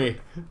whammy.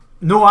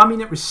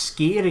 It was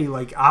scary.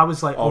 Like, I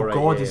was like,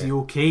 is he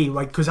okay?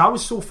 Like, because I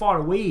was so far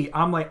away,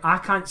 I'm like, I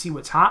can't see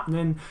what's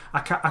happening. I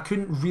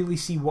couldn't really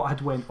see what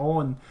had went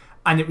on,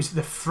 and it was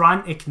the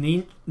frantic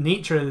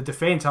nature of the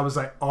defence. I was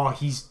like, oh,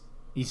 he's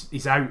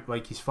out.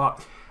 Like, he's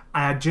fucked.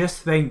 And I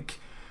just think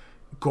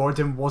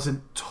Gordon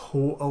wasn't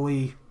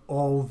totally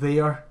all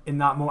there in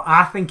that moment.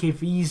 I think if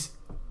he's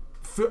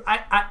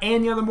at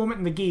any other moment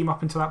in the game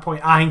up until that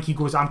point, I think he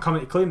goes, I'm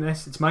coming to claim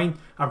this, it's mine.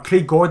 I'm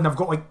Craig Gordon, I've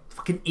got like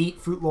fucking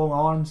 8 foot long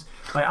arms,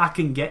 like I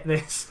can get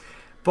this.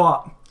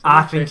 But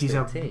I think he's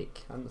a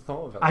take. I hadn't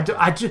thought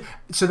of it.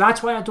 So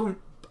that's why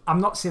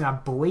I'm not saying I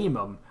blame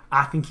him.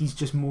 I think he's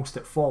just most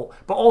at fault.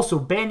 But also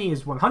Benny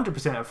is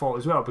 100% at fault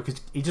as well, because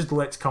he just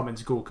lets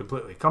Cummins go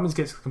completely. Cummins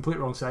gets the complete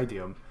wrong side of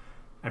him,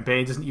 and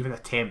Benny doesn't even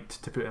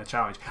attempt to put in a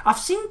challenge. I've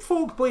seen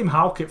folk blame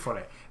Halkett for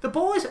it. The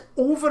ball is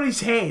over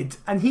his head,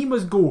 and he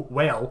must go,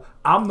 well,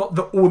 I'm not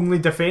the only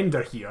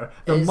defender here.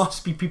 There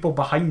must be people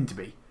behind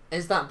me.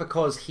 Is that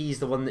because he's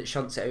the one that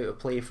shunts it out of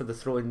play for the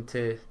throw-in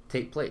to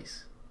take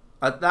place?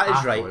 That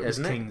is right,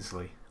 isn't it?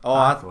 Kingsley. Oh,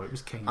 I thought it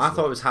was Kingsley. I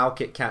thought it was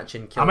Halkett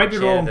catching Killian I might be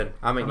Sheridan.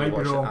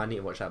 wrong. I need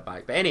to watch that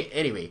back. But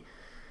anyway,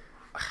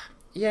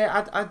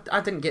 yeah, I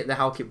didn't get the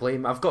Halkett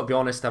blame. I've got to be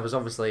honest, I was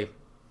obviously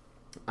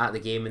at the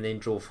game and then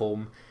drove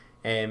home,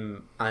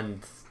 and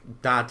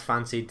Dad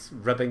fancied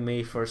ribbing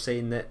me for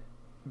saying that.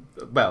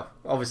 Well,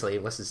 obviously he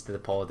listens to the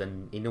pod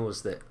and he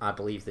knows that I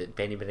believe that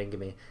Benny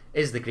Maringame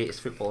is the greatest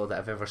footballer that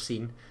I've ever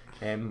seen,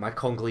 my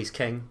Congolese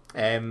king,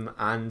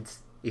 and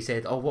he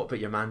said, oh, what about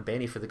your man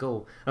Benny for the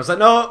goal? I was like,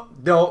 no,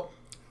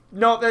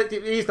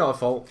 he's not at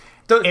fault.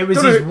 Don't know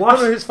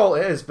whose fault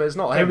it is, but it's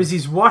not him. It was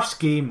his worst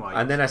game, like.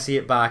 And then I see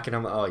it back and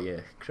I'm like, oh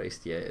yeah,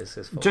 Christ, yeah, it's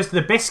his fault. Just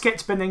the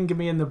Biscuits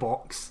Beningame in the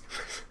box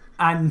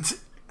and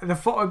the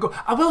photo goal.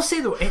 I will say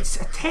though, it's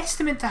a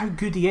testament to how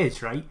good he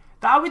is, right?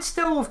 That I would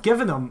still have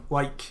given him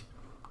like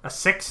a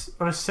 6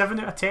 or a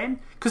 7 out of 10,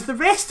 because the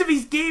rest of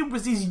his game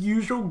was his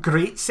usual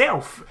great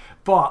self.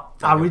 But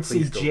I would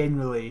say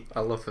generally,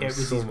 I love him, it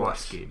was so his much.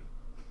 worst game.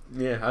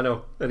 Yeah, I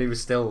know, and he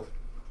was still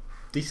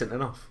decent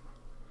enough.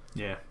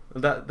 Yeah,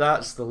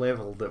 that's the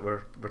level that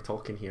we're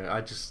talking here. I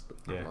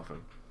love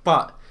him.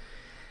 But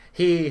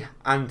he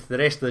and the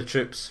rest of the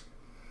troops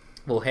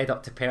will head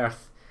up to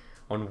Perth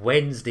on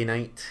Wednesday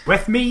night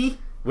with me.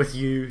 With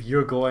you.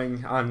 You're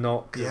going. I'm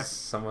not, because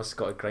some of us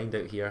got to grind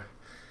out here.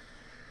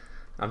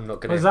 I'm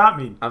not gonna. What does that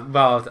mean?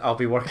 Well, I'll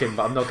be working,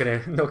 but I'm not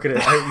gonna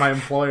out my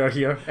employer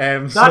here.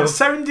 That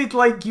sounded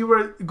like you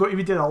were going to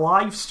be doing a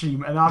live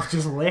stream, and I've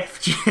just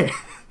left you.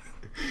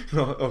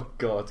 Oh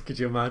God, could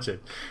you imagine?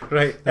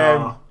 Right.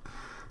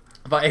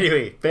 But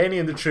anyway, Benny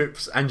and the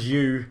troops and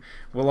you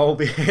will all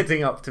be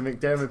heading up to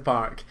McDermott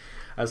Park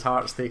as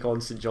Hearts take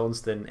on St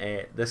Johnstone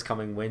this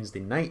coming Wednesday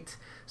night.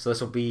 So this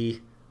will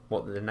be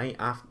the night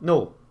after?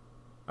 No.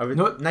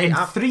 In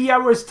 3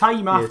 hours'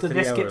 time after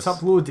this gets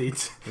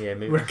uploaded,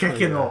 we're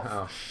kicking off.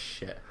 Oh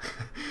shit!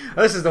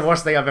 This is the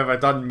worst thing I've ever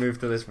done. Move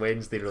to this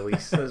Wednesday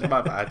release. That's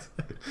my bad.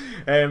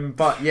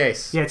 But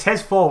yes, it's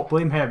his fault.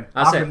 Blame him.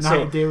 That's I've got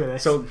nothing to do with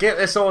this. So get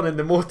this on in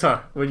the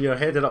motor when you're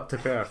headed up to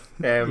Perth.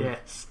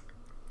 Yes.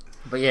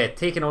 But yeah,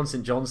 taking on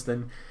St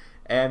Johnstone,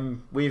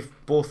 we've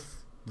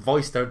both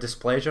voiced our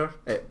displeasure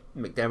at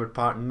McDermott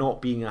Park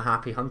not being a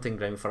happy hunting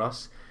ground for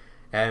us.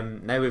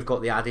 Now we've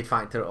got the added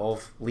factor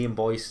of Liam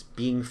Boyce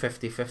being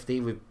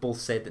 50-50. We've both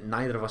said that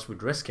neither of us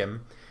would risk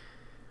him.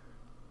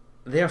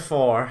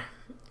 Therefore,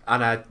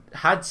 and I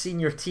had seen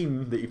your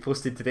team that you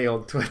posted today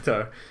on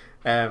Twitter,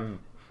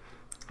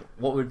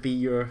 what would be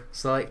your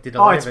selected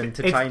 11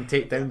 to try and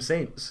take down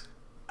Saints?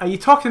 Are you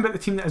talking about the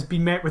team that has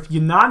been met with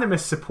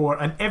unanimous support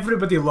and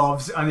everybody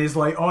loves and is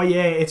like, oh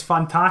yeah, it's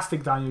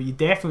fantastic, Daniel, you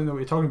definitely know what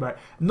you're talking about?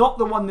 Not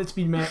the one that's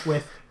been met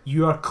with,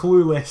 you are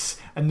clueless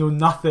and know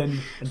nothing.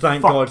 And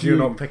thank God you're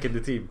not picking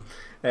the team.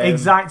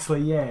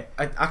 Exactly, yeah.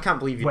 I can't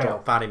believe you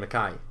dropped Barry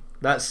Mackay.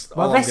 That's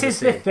all I'm this gonna is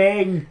say. The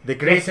thing. The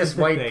greatest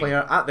wide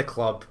player at the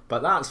club,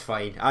 but that's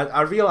fine.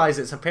 I realise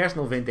it's a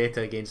personal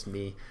vendetta against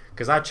me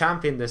because I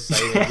championed this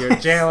side. You're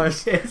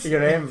jealous,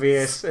 you're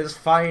envious. It's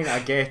fine, I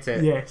get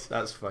it. Yes,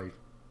 that's fine.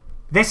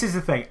 This is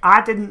the thing.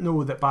 I didn't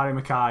know that Barry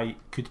Mackay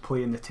could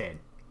play in the 10.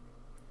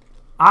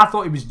 I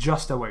thought he was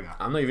just a winger.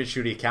 I'm not even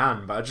sure he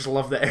can, but I just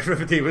love that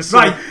everybody was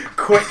so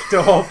quick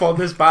to hop on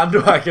this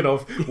bandwagon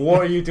of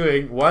what are you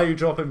doing? Why are you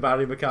dropping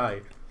Barry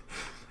Mackay?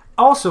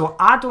 Also,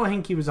 I don't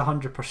think he was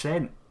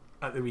 100%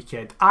 at the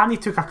weekend. And he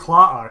took a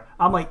clatter.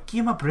 I'm like,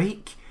 give him a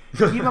break.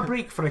 Give him a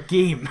break for a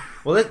game.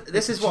 Well,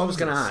 this is what I was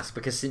going to ask,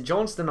 because St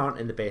Johnstone aren't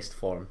in the best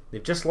form.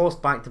 They've just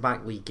lost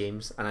back-to-back league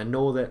games, and I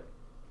know that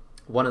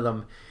one of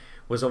them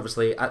was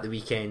obviously at the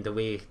weekend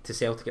away to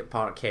Celtic at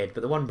Parkhead, but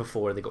the one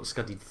before they got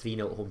scudded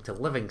 3-0 at home to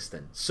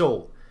Livingston.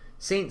 So,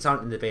 Saints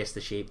aren't in the best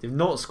of shape. They've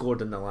not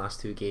scored in the last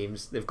 2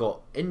 games. They've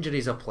got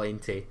injuries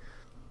aplenty.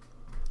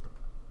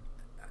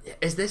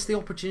 Is this the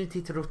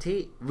opportunity to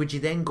rotate? Would you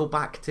then go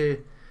back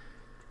to,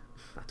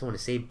 I don't want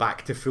to say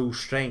back to full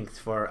strength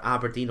for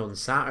Aberdeen on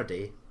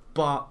Saturday,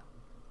 but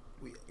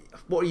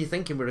what are you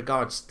thinking with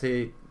regards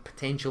to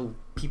potential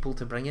people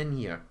to bring in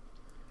here?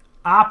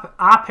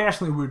 I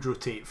personally would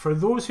rotate. For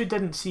those who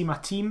didn't see my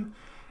team,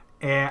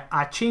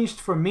 I changed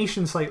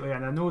formation slightly,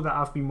 and I know that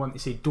I've been wanting to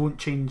say don't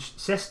change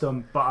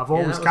system, but I've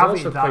always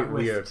caveated that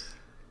with weird.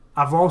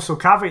 I've also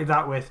caveated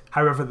that with,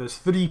 however, there's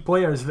 3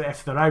 players that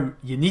if they're out,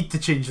 you need to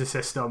change the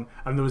system,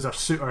 and those are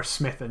Suter,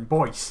 Smith, and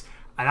Boyce.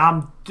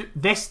 And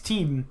this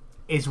team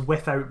is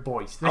without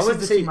Boyce. I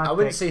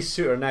wouldn't say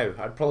Suter now.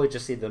 I'd probably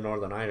just say the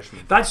Northern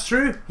Irishman. That's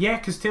true. Yeah,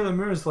 because Taylor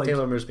Moore's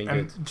been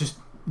good. Just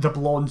the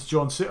blonde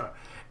John Suter.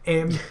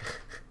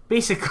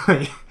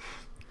 Basically,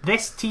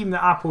 this team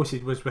that I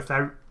posted was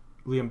without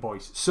Liam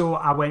Boyce. So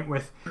I went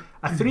with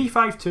a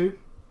 3-5-2,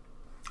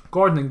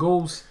 Gordon in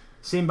goals,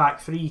 same back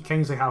 3,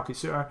 Kingsley, Halkett,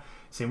 Suter,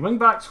 same wing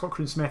backs,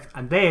 Cochrane, Smith,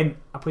 and then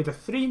I played a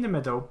 3 in the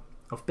middle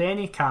of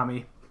Benny,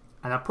 Cammy,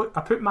 and I put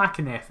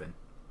McInnes in.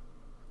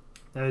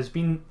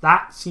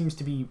 That seems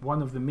to be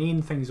one of the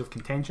main things of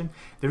contention.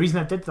 The reason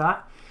I did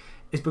that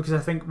is because I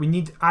think we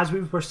need, as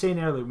we were saying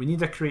earlier, we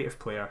need a creative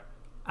player,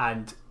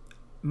 and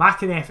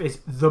McAneff is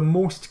the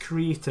most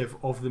creative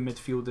of the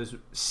midfielders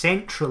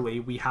centrally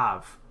we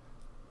have,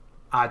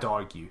 I'd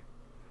argue,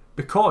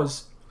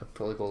 because I'd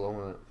probably go along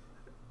with it.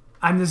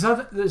 And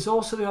there's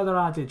also the other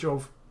adage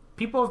of,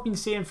 people have been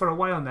saying for a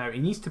while now, he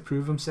needs to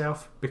prove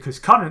himself, because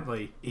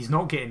currently he's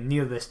not getting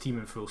near this team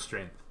in full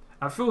strength.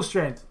 At full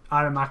strength,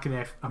 Aaron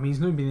McAneff, I mean, he's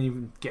not been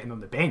even getting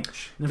on the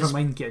bench, never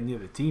mind getting near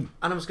the team.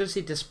 And I was going to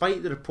say,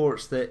 despite the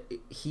reports that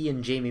he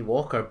and Jamie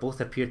Walker both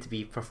appear to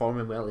be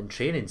performing well in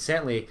training,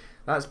 certainly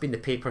that's been the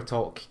paper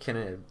talk kind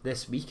of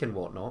this week and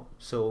whatnot.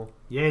 So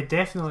yeah,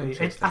 definitely.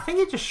 I think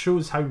it just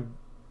shows how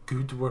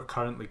good we're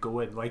currently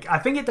going. Like, I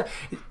think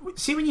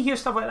see, when you hear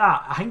stuff like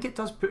that, I think it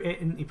does put it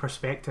into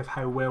perspective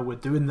how well we're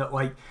doing. That,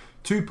 like,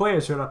 two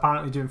players who are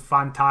apparently doing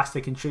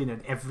fantastic in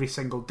training every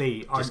single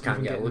day aren't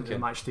even getting into the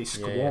matchday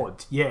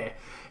squad. Yeah.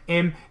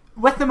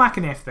 With the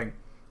McAneff thing,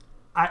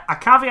 I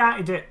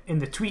caveated it in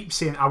the tweet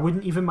saying I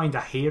wouldn't even mind a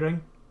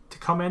Herring to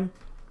come in,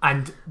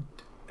 and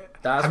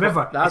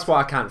that's what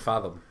I can't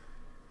fathom.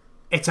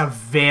 It's a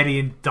very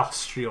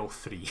industrial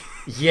 3.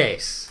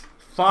 Yes,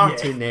 far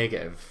too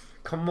negative.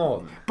 Come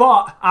on.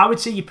 But I would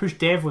say you push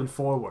Devlin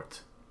forward.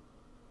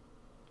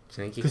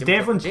 Because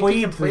Devlin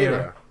played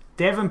there.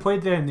 Devlin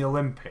played there in the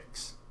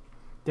Olympics.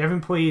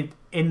 Devlin played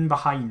in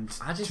behind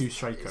two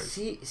strikers.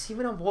 See,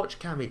 when I watch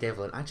Cammy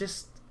Devlin, I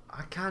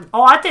can't.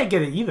 Oh, I didn't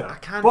get it either. I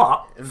can't.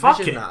 But fuck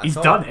it, he's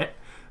done it.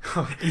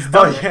 He's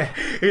done it. Yeah.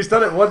 He's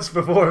done it once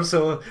before,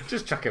 so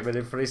just chuck him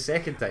in for his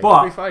second time.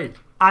 It'll be fine.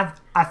 I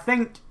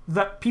think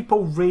that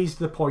people raised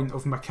the point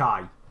of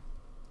Mackay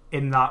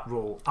in that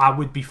role. I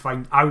would be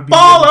fine. I would be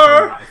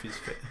baller that if he's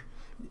fit.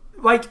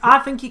 Like, I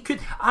think he could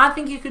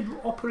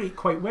operate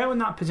quite well in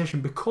that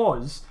position,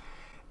 because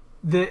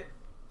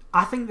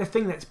I think the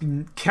thing that's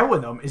been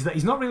killing him is that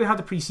he's not really had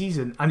a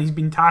pre-season, and he's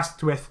been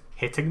tasked with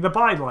hitting the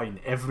byline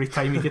every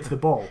time he gets the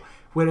ball.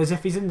 Whereas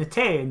if he's in the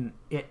 10,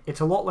 it's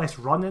a lot less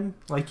running.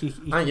 Like,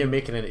 and you're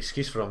making an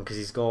excuse for him because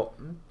he's got,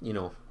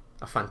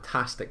 a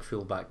fantastic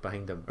fullback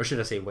behind him, or should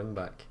I say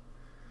wingback?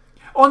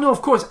 Oh no,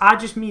 of course. I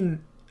just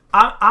mean,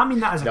 I mean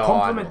that as a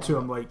compliment to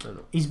him. Like,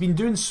 he's been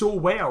doing so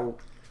well,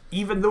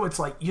 even though it's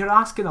like you're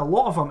asking a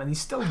lot of him, and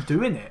he's still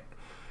doing it.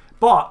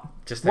 But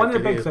just one of the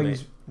big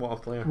things what a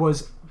player.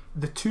 Was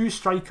the two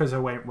strikers I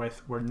went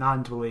with were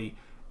Nandwilly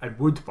and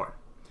Woodburn.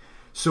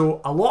 So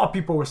a lot of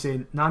people were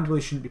saying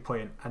Nandwilly shouldn't be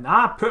playing, and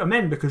I put him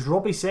in because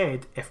Robbie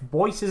said if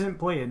Boyce isn't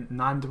playing,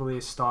 Nandwilly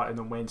is starting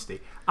on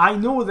Wednesday. I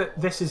know that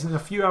this is in a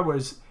few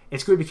hours,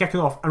 it's going to be kicking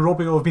off, and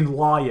Robbie will have been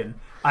lying,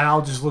 and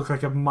I'll just look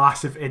like a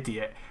massive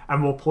idiot,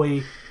 and we'll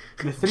play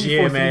the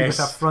 3-4-3 with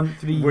a front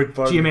three,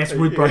 Woodburn. GMS,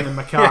 Woodburn and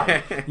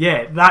Mackay.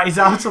 Yeah, that is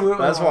absolutely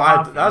that's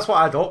what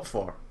I'd opt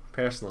for,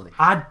 personally.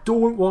 I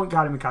don't want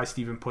Gary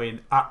Mackay-Steven playing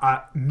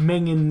at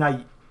Minging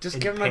night. Just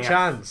give him Perth. a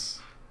chance.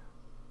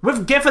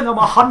 We've given him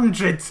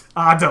 100,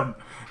 Adam.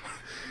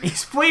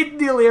 He's played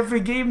nearly every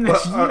game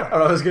this year.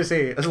 Or I was going to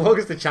say, as long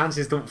as the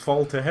chances don't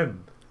fall to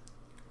him.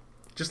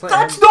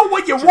 That's not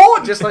what you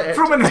want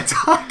from an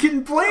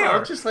attacking player.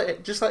 No, just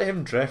let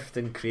him drift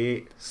and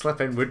create.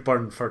 Slip in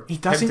Woodburn for he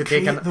doesn't him to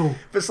create take though.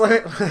 But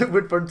let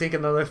Woodburn take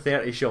another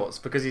 30 shots,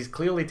 because he's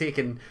clearly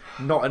taken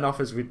not enough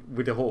as we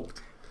would have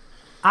hoped.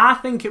 I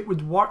think it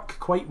would work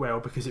quite well,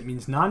 because it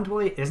means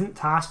Nandwilly isn't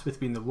tasked with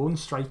being the lone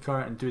striker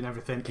and doing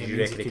everything. It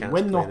means he can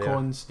win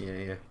knock-ons.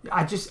 Yeah.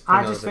 I just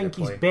think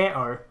he's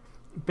better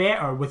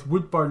with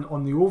Woodburn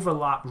on the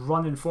overlap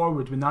running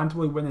forward, with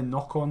Nandwilly winning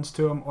knock-ons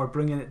to him or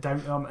bringing it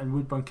down to him, and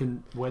Woodburn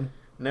can win.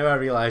 Now I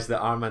realise that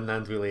Armand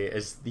Nandwilly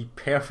is the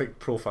perfect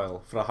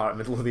profile for a Heart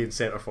Midlothian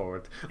centre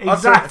forward.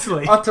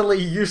 Exactly. Utterly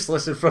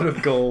useless in front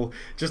of goal,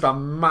 just a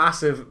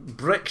massive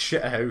brick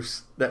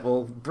shithouse that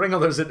will bring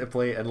others into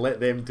play and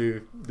let them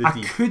do the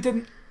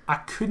deed. I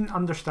couldn't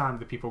understand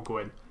the people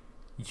going,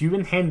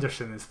 Ewan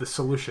Henderson is the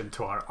solution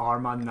to our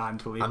Armand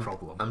Nandwilly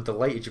problem. I'm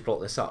delighted you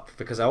brought this up,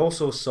 because I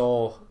also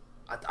saw,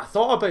 I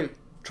thought about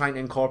trying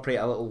to incorporate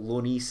a little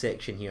loanee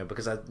section here,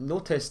 because I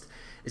noticed,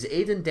 is it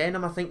Aidan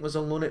Denham, I think, was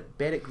on loan at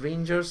Berwick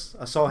Rangers?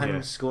 I saw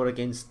him score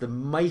against the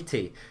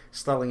mighty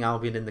Stirling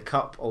Albion in the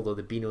Cup, although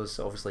the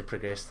Beanos obviously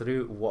progressed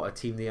through. What a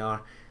team they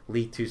are.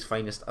 League Two's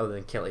finest other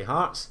than Kelty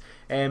Hearts.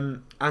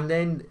 And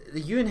then the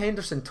Ewan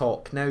Henderson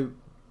talk. Now,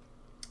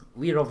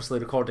 we are obviously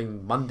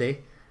recording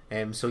Monday,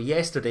 so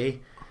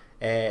yesterday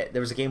there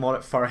was a game on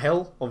at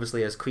Firhill,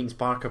 obviously, as Queen's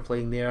Park are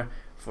playing there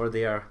for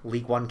their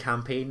League One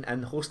campaign,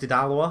 and hosted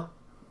Alloa,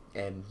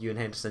 Ewan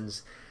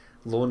Henderson's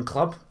loan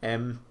club.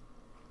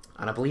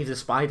 And I believe the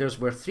Spiders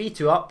were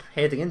 3-2 up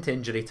heading into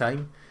injury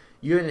time.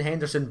 Ewan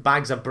Henderson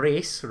bags a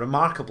brace,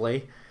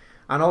 remarkably,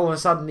 and all of a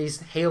sudden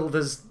he's hailed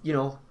as,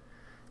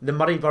 the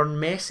Murrayburn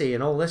Messi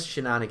and all this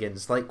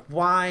shenanigans. Like,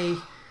 why?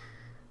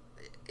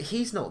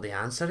 He's not the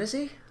answer, is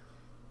he?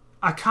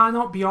 I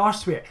cannot be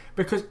arsed with it,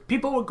 because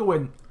people were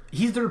going,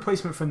 he's the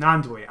replacement for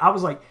Nandwilly. I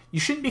was like, you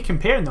shouldn't be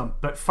comparing them,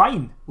 but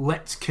fine,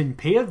 let's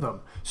compare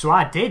them. So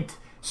I did.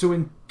 So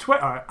in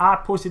Twitter, I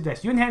posted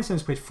this. Ewan Henson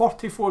has played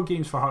 44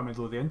 games for Heart of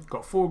Midlothian,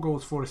 got 4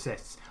 goals, 4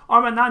 assists.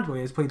 Armand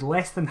Nandwilli has played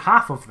less than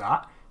half of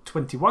that,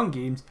 21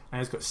 games, and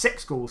has got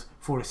 6 goals,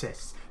 4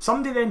 assists.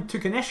 Somebody then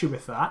took an issue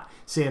with that,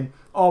 saying,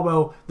 oh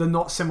well, they're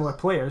not similar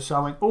players. So I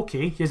went,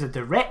 okay, here's a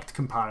direct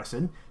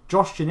comparison.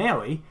 Josh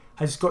Ginnelly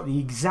has got the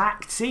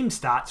exact same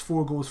stats,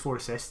 4 goals, 4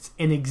 assists,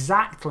 in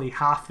exactly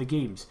half the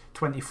games,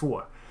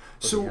 24.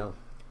 So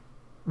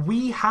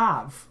we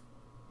have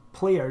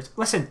players.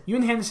 Listen,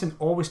 Ewan Henderson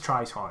always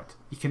tries hard.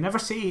 You can never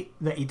say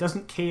that he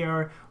doesn't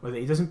care or that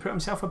he doesn't put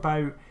himself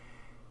about.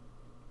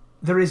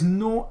 There is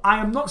no. I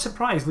am not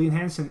surprised Ewan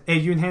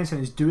Henderson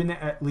is doing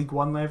it at League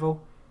One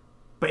level,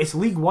 but it's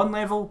League One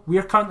level.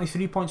 We're currently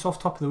 3 points off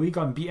top of the league,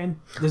 unbeaten.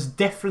 There's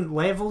different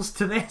levels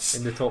to this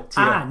in the top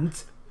tier,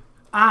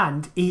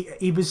 and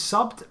he was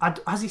subbed.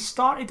 Has he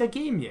started a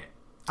game yet?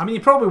 I mean,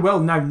 he probably will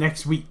now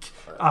next week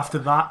after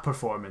that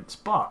performance,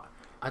 but.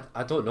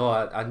 I don't know.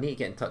 I need to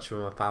get in touch with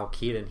my pal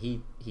Kieran.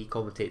 He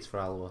commentates for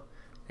Alloa.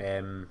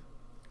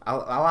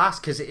 I'll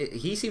ask because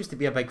he seems to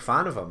be a big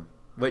fan of him,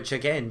 which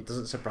again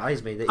doesn't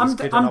surprise me that he's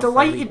good enough. I'm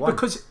delighted for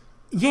because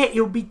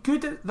he'll be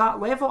good at that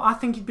level. I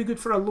think he'd be good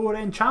for a lower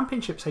end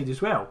championship side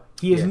as well.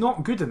 He is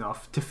not good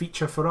enough to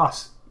feature for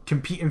us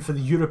competing for the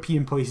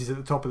European places at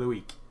the top of the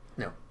league.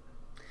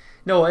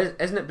 No,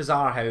 isn't it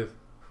bizarre how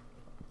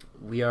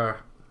we are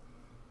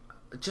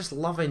just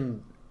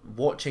loving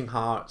watching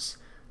Hearts,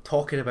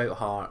 talking about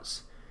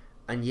Hearts,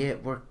 and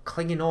yet we're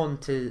clinging on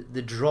to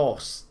the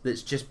dross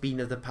that's just been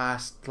of the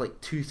past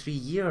 2-3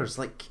 years.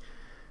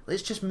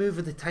 Let's just move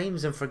with the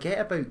times and forget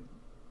about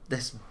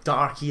this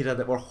dark era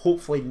that we're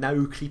hopefully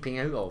now creeping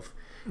out of.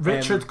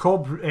 Richard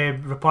Cobb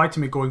replied to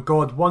me going,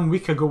 God, 1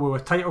 week ago we were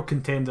title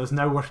contenders,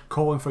 now we're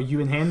calling for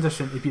Ewan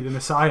Henderson to be the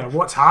Messiah.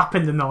 What's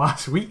happened in the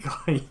last week?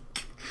 He's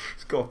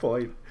got a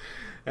point.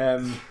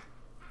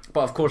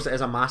 But of course it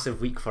is a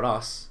massive week for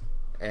us.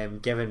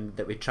 Given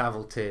that we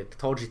travel to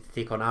Pittodrie to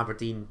take on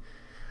Aberdeen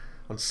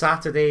on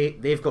Saturday.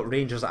 They've got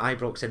Rangers at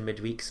Ibrox in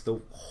midweek, so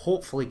they'll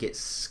hopefully get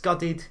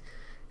scudded.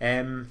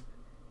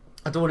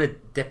 I don't want to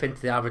dip into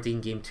the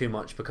Aberdeen game too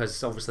much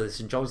because obviously the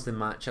St Johnstone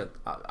match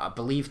I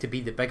believe to be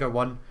the bigger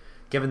one,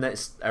 given that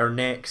it's our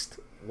next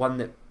one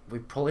that we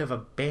probably have a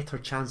better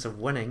chance of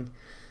winning.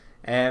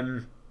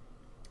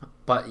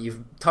 But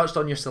you've touched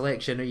on your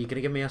selection. Are you going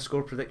to give me a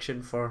score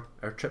prediction for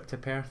our trip to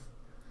Perth?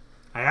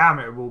 I am.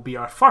 It will be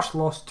our first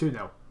loss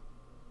 2-0.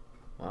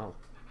 Wow.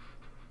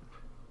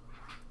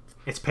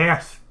 It's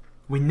Perth.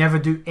 We never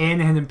do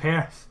anything in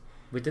Perth.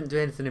 We didn't do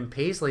anything in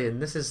Paisley,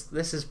 and this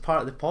is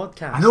part of the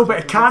podcast. I know, but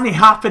it can't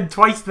happen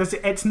twice.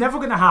 It's never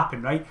going to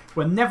happen, right?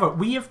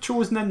 We have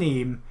chosen a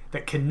name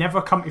that can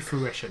never come to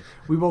fruition.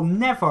 We will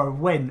never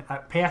win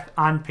at Perth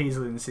and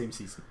Paisley in the same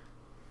season.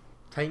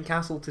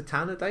 Tynecastle to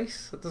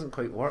Tannadice? That doesn't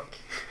quite work.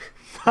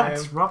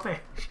 That's rubbish.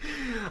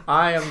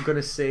 I am going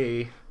to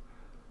say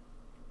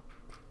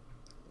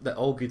that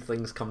all good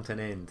things come to an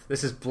end.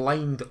 This is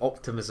blind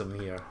optimism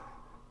here.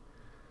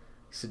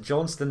 St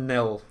Johnstone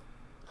 0,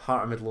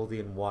 Heart of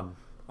Midlothian 1.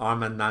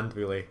 Armand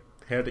Nandwilli.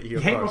 Heard it here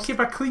first. We'll keep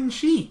a clean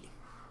sheet.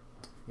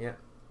 Yeah.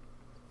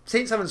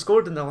 Saints haven't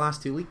scored in their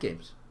last 2 league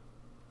games.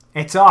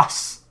 It's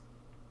us.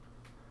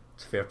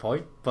 It's a fair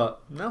point,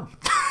 but no.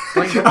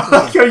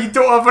 You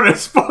don't have a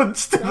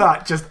response to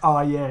that. Just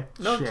yeah.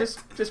 No, shit.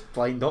 just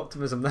blind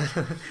optimism.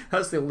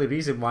 That's the only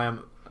reason why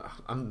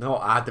I'm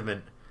not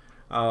adamant.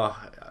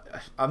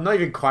 I'm not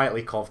even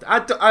quietly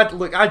confident.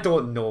 I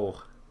don't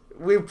know.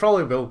 We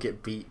probably will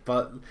get beat,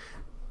 but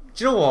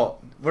do you know what?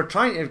 We're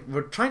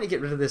trying to get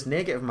rid of this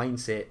negative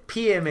mindset.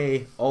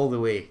 PMA all the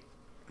way.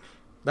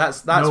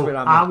 That's where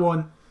I'm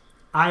at.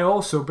 I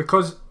also,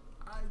 because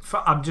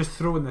I'm just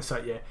throwing this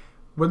at you,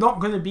 we're not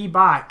going to be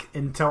back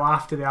until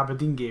after the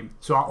Aberdeen game,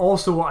 so I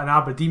also want an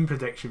Aberdeen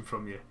prediction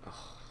from you.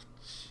 Oh,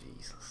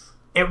 Jesus.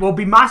 It will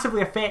be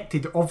massively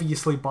affected,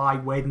 obviously, by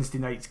Wednesday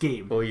night's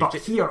game. But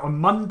here on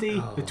Monday,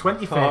 the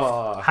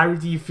 25th, how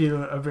do you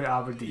feel about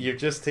Aberdeen? You've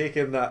just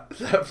taken that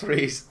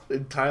phrase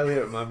entirely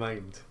out of my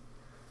mind.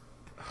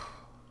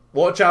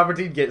 Watch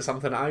Aberdeen get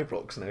something at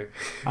Ibrox now.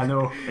 I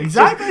know.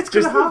 Exactly, it's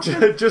going to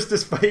happen. Just to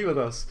spite with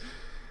us.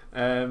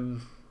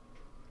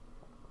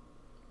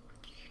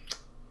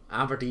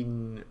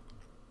 Aberdeen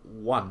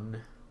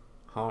 1,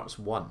 Hearts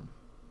 1.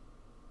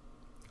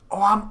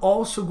 Oh, I'm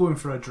also going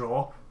for a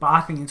draw, but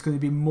I think it's going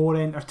to be more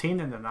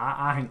entertaining than that.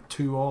 I think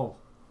 2-2.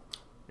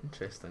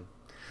 Interesting.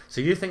 So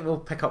you think we'll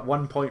pick up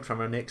 1 point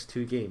from our next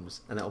 2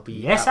 games, and it'll be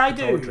yes, I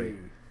do.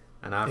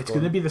 And it's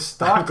going to be the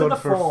start of the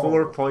fall. I've gone for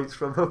 4 points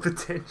from a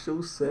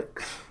potential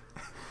 6.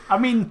 I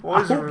mean,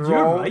 what is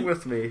wrong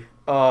with me?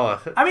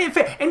 Oh, I mean, in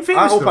fairness,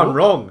 I hope I'm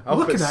wrong.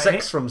 I'll put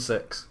 6 from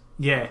 6.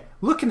 Yeah,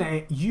 looking at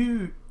it,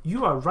 you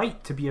are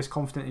right to be as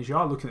confident as you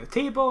are looking at the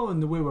table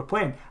and the way we're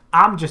playing.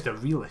 I'm just a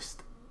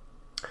realist.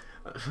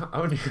 I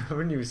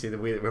wouldn't even say the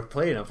way that we're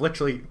playing. I've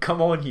literally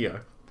come on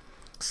here,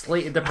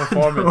 slated the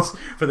performance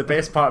for the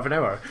best part of an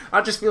hour.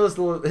 I just feel as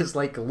though it's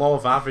like law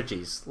of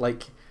averages.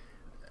 Like,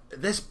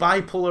 this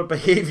bipolar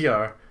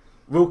behaviour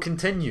will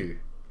continue.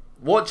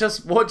 Watch us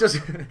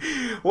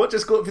What,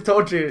 just go to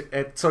Pittodrie,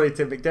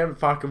 to McDermott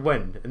Park and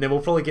win, and then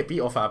we'll probably get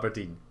beat off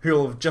Aberdeen, who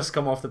will have just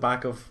come off the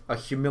back of a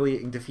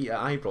humiliating defeat at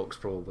Ibrox,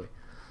 probably.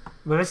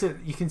 Well,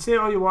 listen, you can say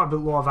all you want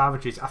about law of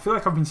averages. I feel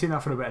like I've been saying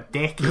that for about a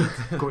decade.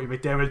 Go to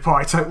McDermott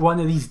Park. It's like one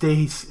of these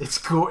days,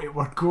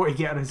 we're going to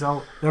get a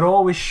result. They're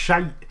always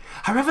shite.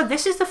 However,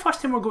 this is the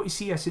first time we're going to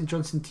see a St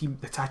Johnstone team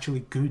that's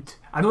actually good.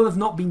 I know they've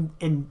not been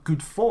in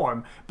good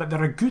form, but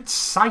they're a good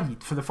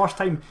side for the first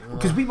time.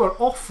 Because we were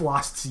off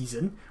last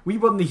season. We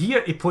weren't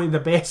here to play the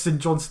best St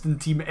Johnstone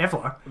team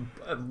ever.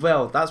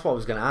 Well, that's what I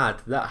was going to add.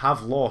 That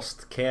have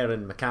lost Kerr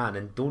and McCann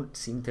and don't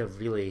seem to have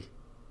really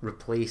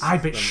replaced I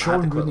bet them Sean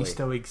adequately. Rooney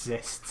still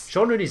exists.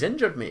 Sean Rooney's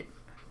injured, mate.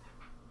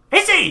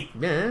 Is he?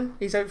 Yeah,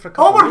 he's out for a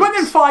couple Oh, we're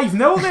weeks. winning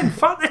 5-0 then.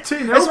 Fuck the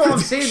 2-0. That's what I'm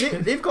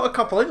saying. They've got a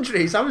couple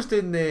injuries. I was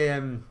doing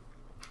the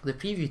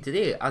preview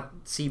today. I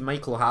see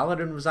Michael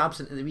Halloran was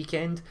absent at the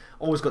weekend.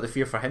 Always got the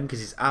fear for him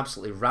because he's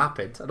absolutely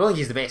rapid. I don't think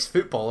he's the best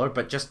footballer,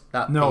 but just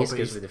that pace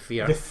gives me the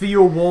fear. The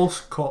Theo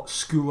Walcott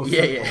school of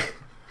football. Yeah.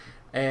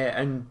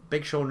 And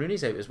Big Sean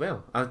Rooney's out as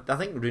well. I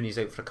think Rooney's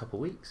out for a couple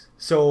of weeks.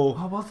 So,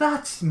 oh well,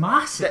 that's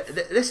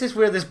massive. This is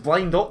where this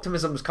blind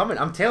optimism's coming.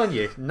 I'm telling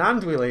you,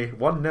 Nandwilly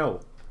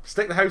 1-0.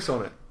 Stick the house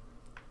on it.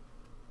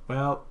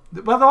 Well,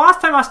 the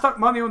last time I stuck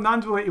money on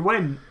Nandwilly to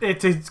win,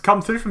 to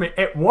come through for me,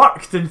 it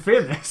worked. In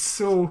fairness,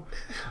 so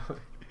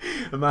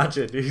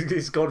imagine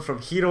he's gone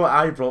from hero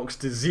at Ibrox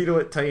to 0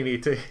 at Tiny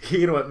to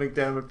hero at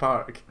McDermott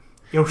Park.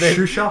 He'll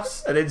shush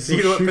us. And then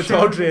 0 at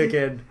Pittodrie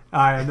again.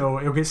 I know,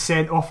 he'll get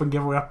sent off and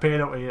give away a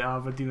penalty at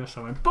Aberdeen or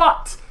something.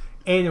 But,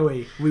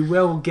 anyway, we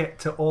will get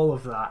to all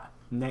of that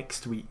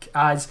next week.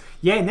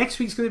 Next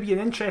week's going to be an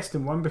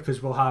interesting one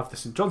because we'll have the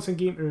St Johnstone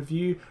game to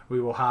review, we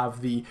will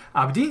have the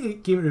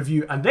Aberdeen game to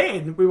review, and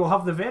then we will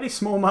have the very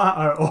small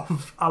matter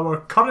of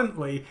our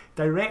currently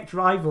direct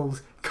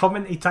rivals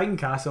coming to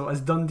Tynecastle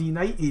as Dundee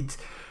United.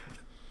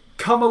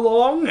 Come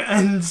along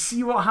and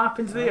see what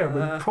happens there.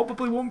 We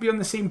probably won't be on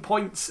the same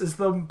points as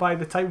them by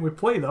the time we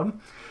play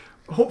them.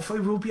 Hopefully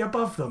we'll be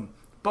above them.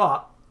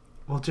 But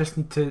we'll just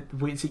need to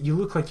wait and see. You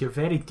look like you're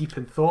very deep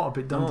in thought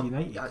about Dundee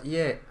United.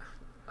 Yeah.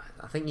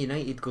 I think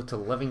United go to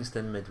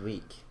Livingston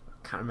midweek.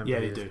 Can't remember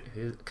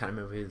can't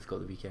remember who they've got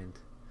the weekend.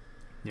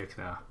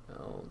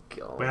 Oh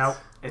god. Well,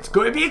 it's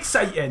going to be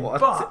exciting.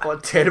 What a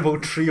terrible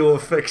trio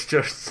of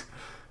fixtures.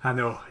 I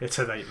know, it's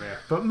a nightmare.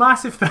 But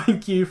massive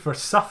thank you for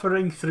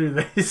suffering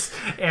through this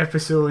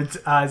episode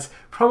as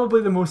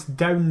probably the most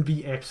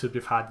downbeat episode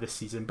we've had this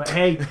season. But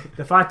hey,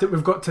 the fact that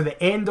we've got to the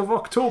end of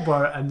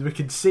October and we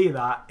can say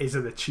that is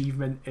an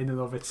achievement in and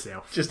of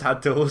itself. Just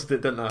had to host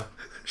it, didn't I?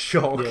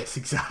 Shock. Yes,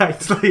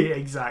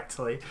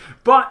 exactly.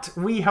 But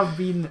we have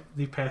been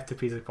the Perth to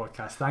Paisley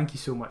podcast. Thank you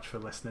so much for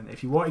listening.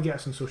 If you want to get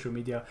us on social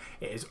media,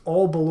 it is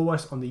all below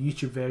us on the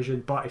YouTube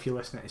version. But if you're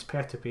listening, it's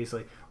Perth to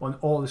Paisley on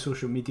all the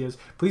social medias.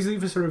 Please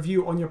leave us a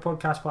review on your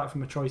podcast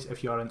platform of choice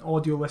if you are an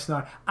audio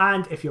listener.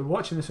 And if you're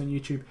watching this on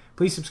YouTube,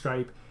 please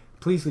subscribe.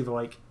 Please leave a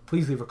like.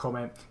 Please leave a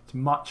comment. It's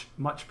much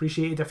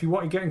appreciated. If you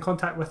want to get in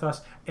contact with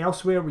us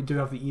elsewhere, we do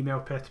have the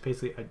email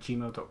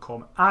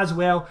perthtopaisley@gmail.com as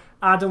well.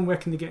 Adam, where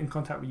can they get in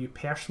contact with you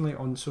personally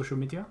on social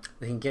media?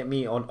 They can get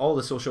me on all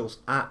the socials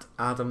at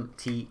Adam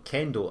T.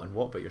 Kendo. And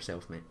what about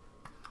yourself, mate?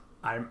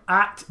 I'm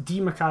at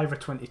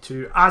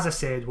dmciver22. As I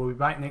said, we'll be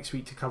back next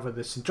week to cover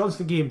the St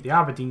Johnstone game, the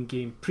Aberdeen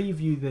game,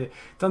 preview the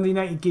Dundee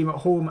United game at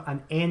home,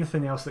 and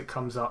anything else that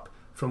comes up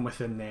from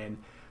within then.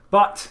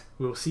 But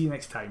we'll see you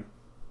next time.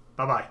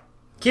 Bye bye.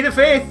 Keep the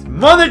faith,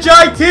 Mother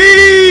Jai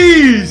Team!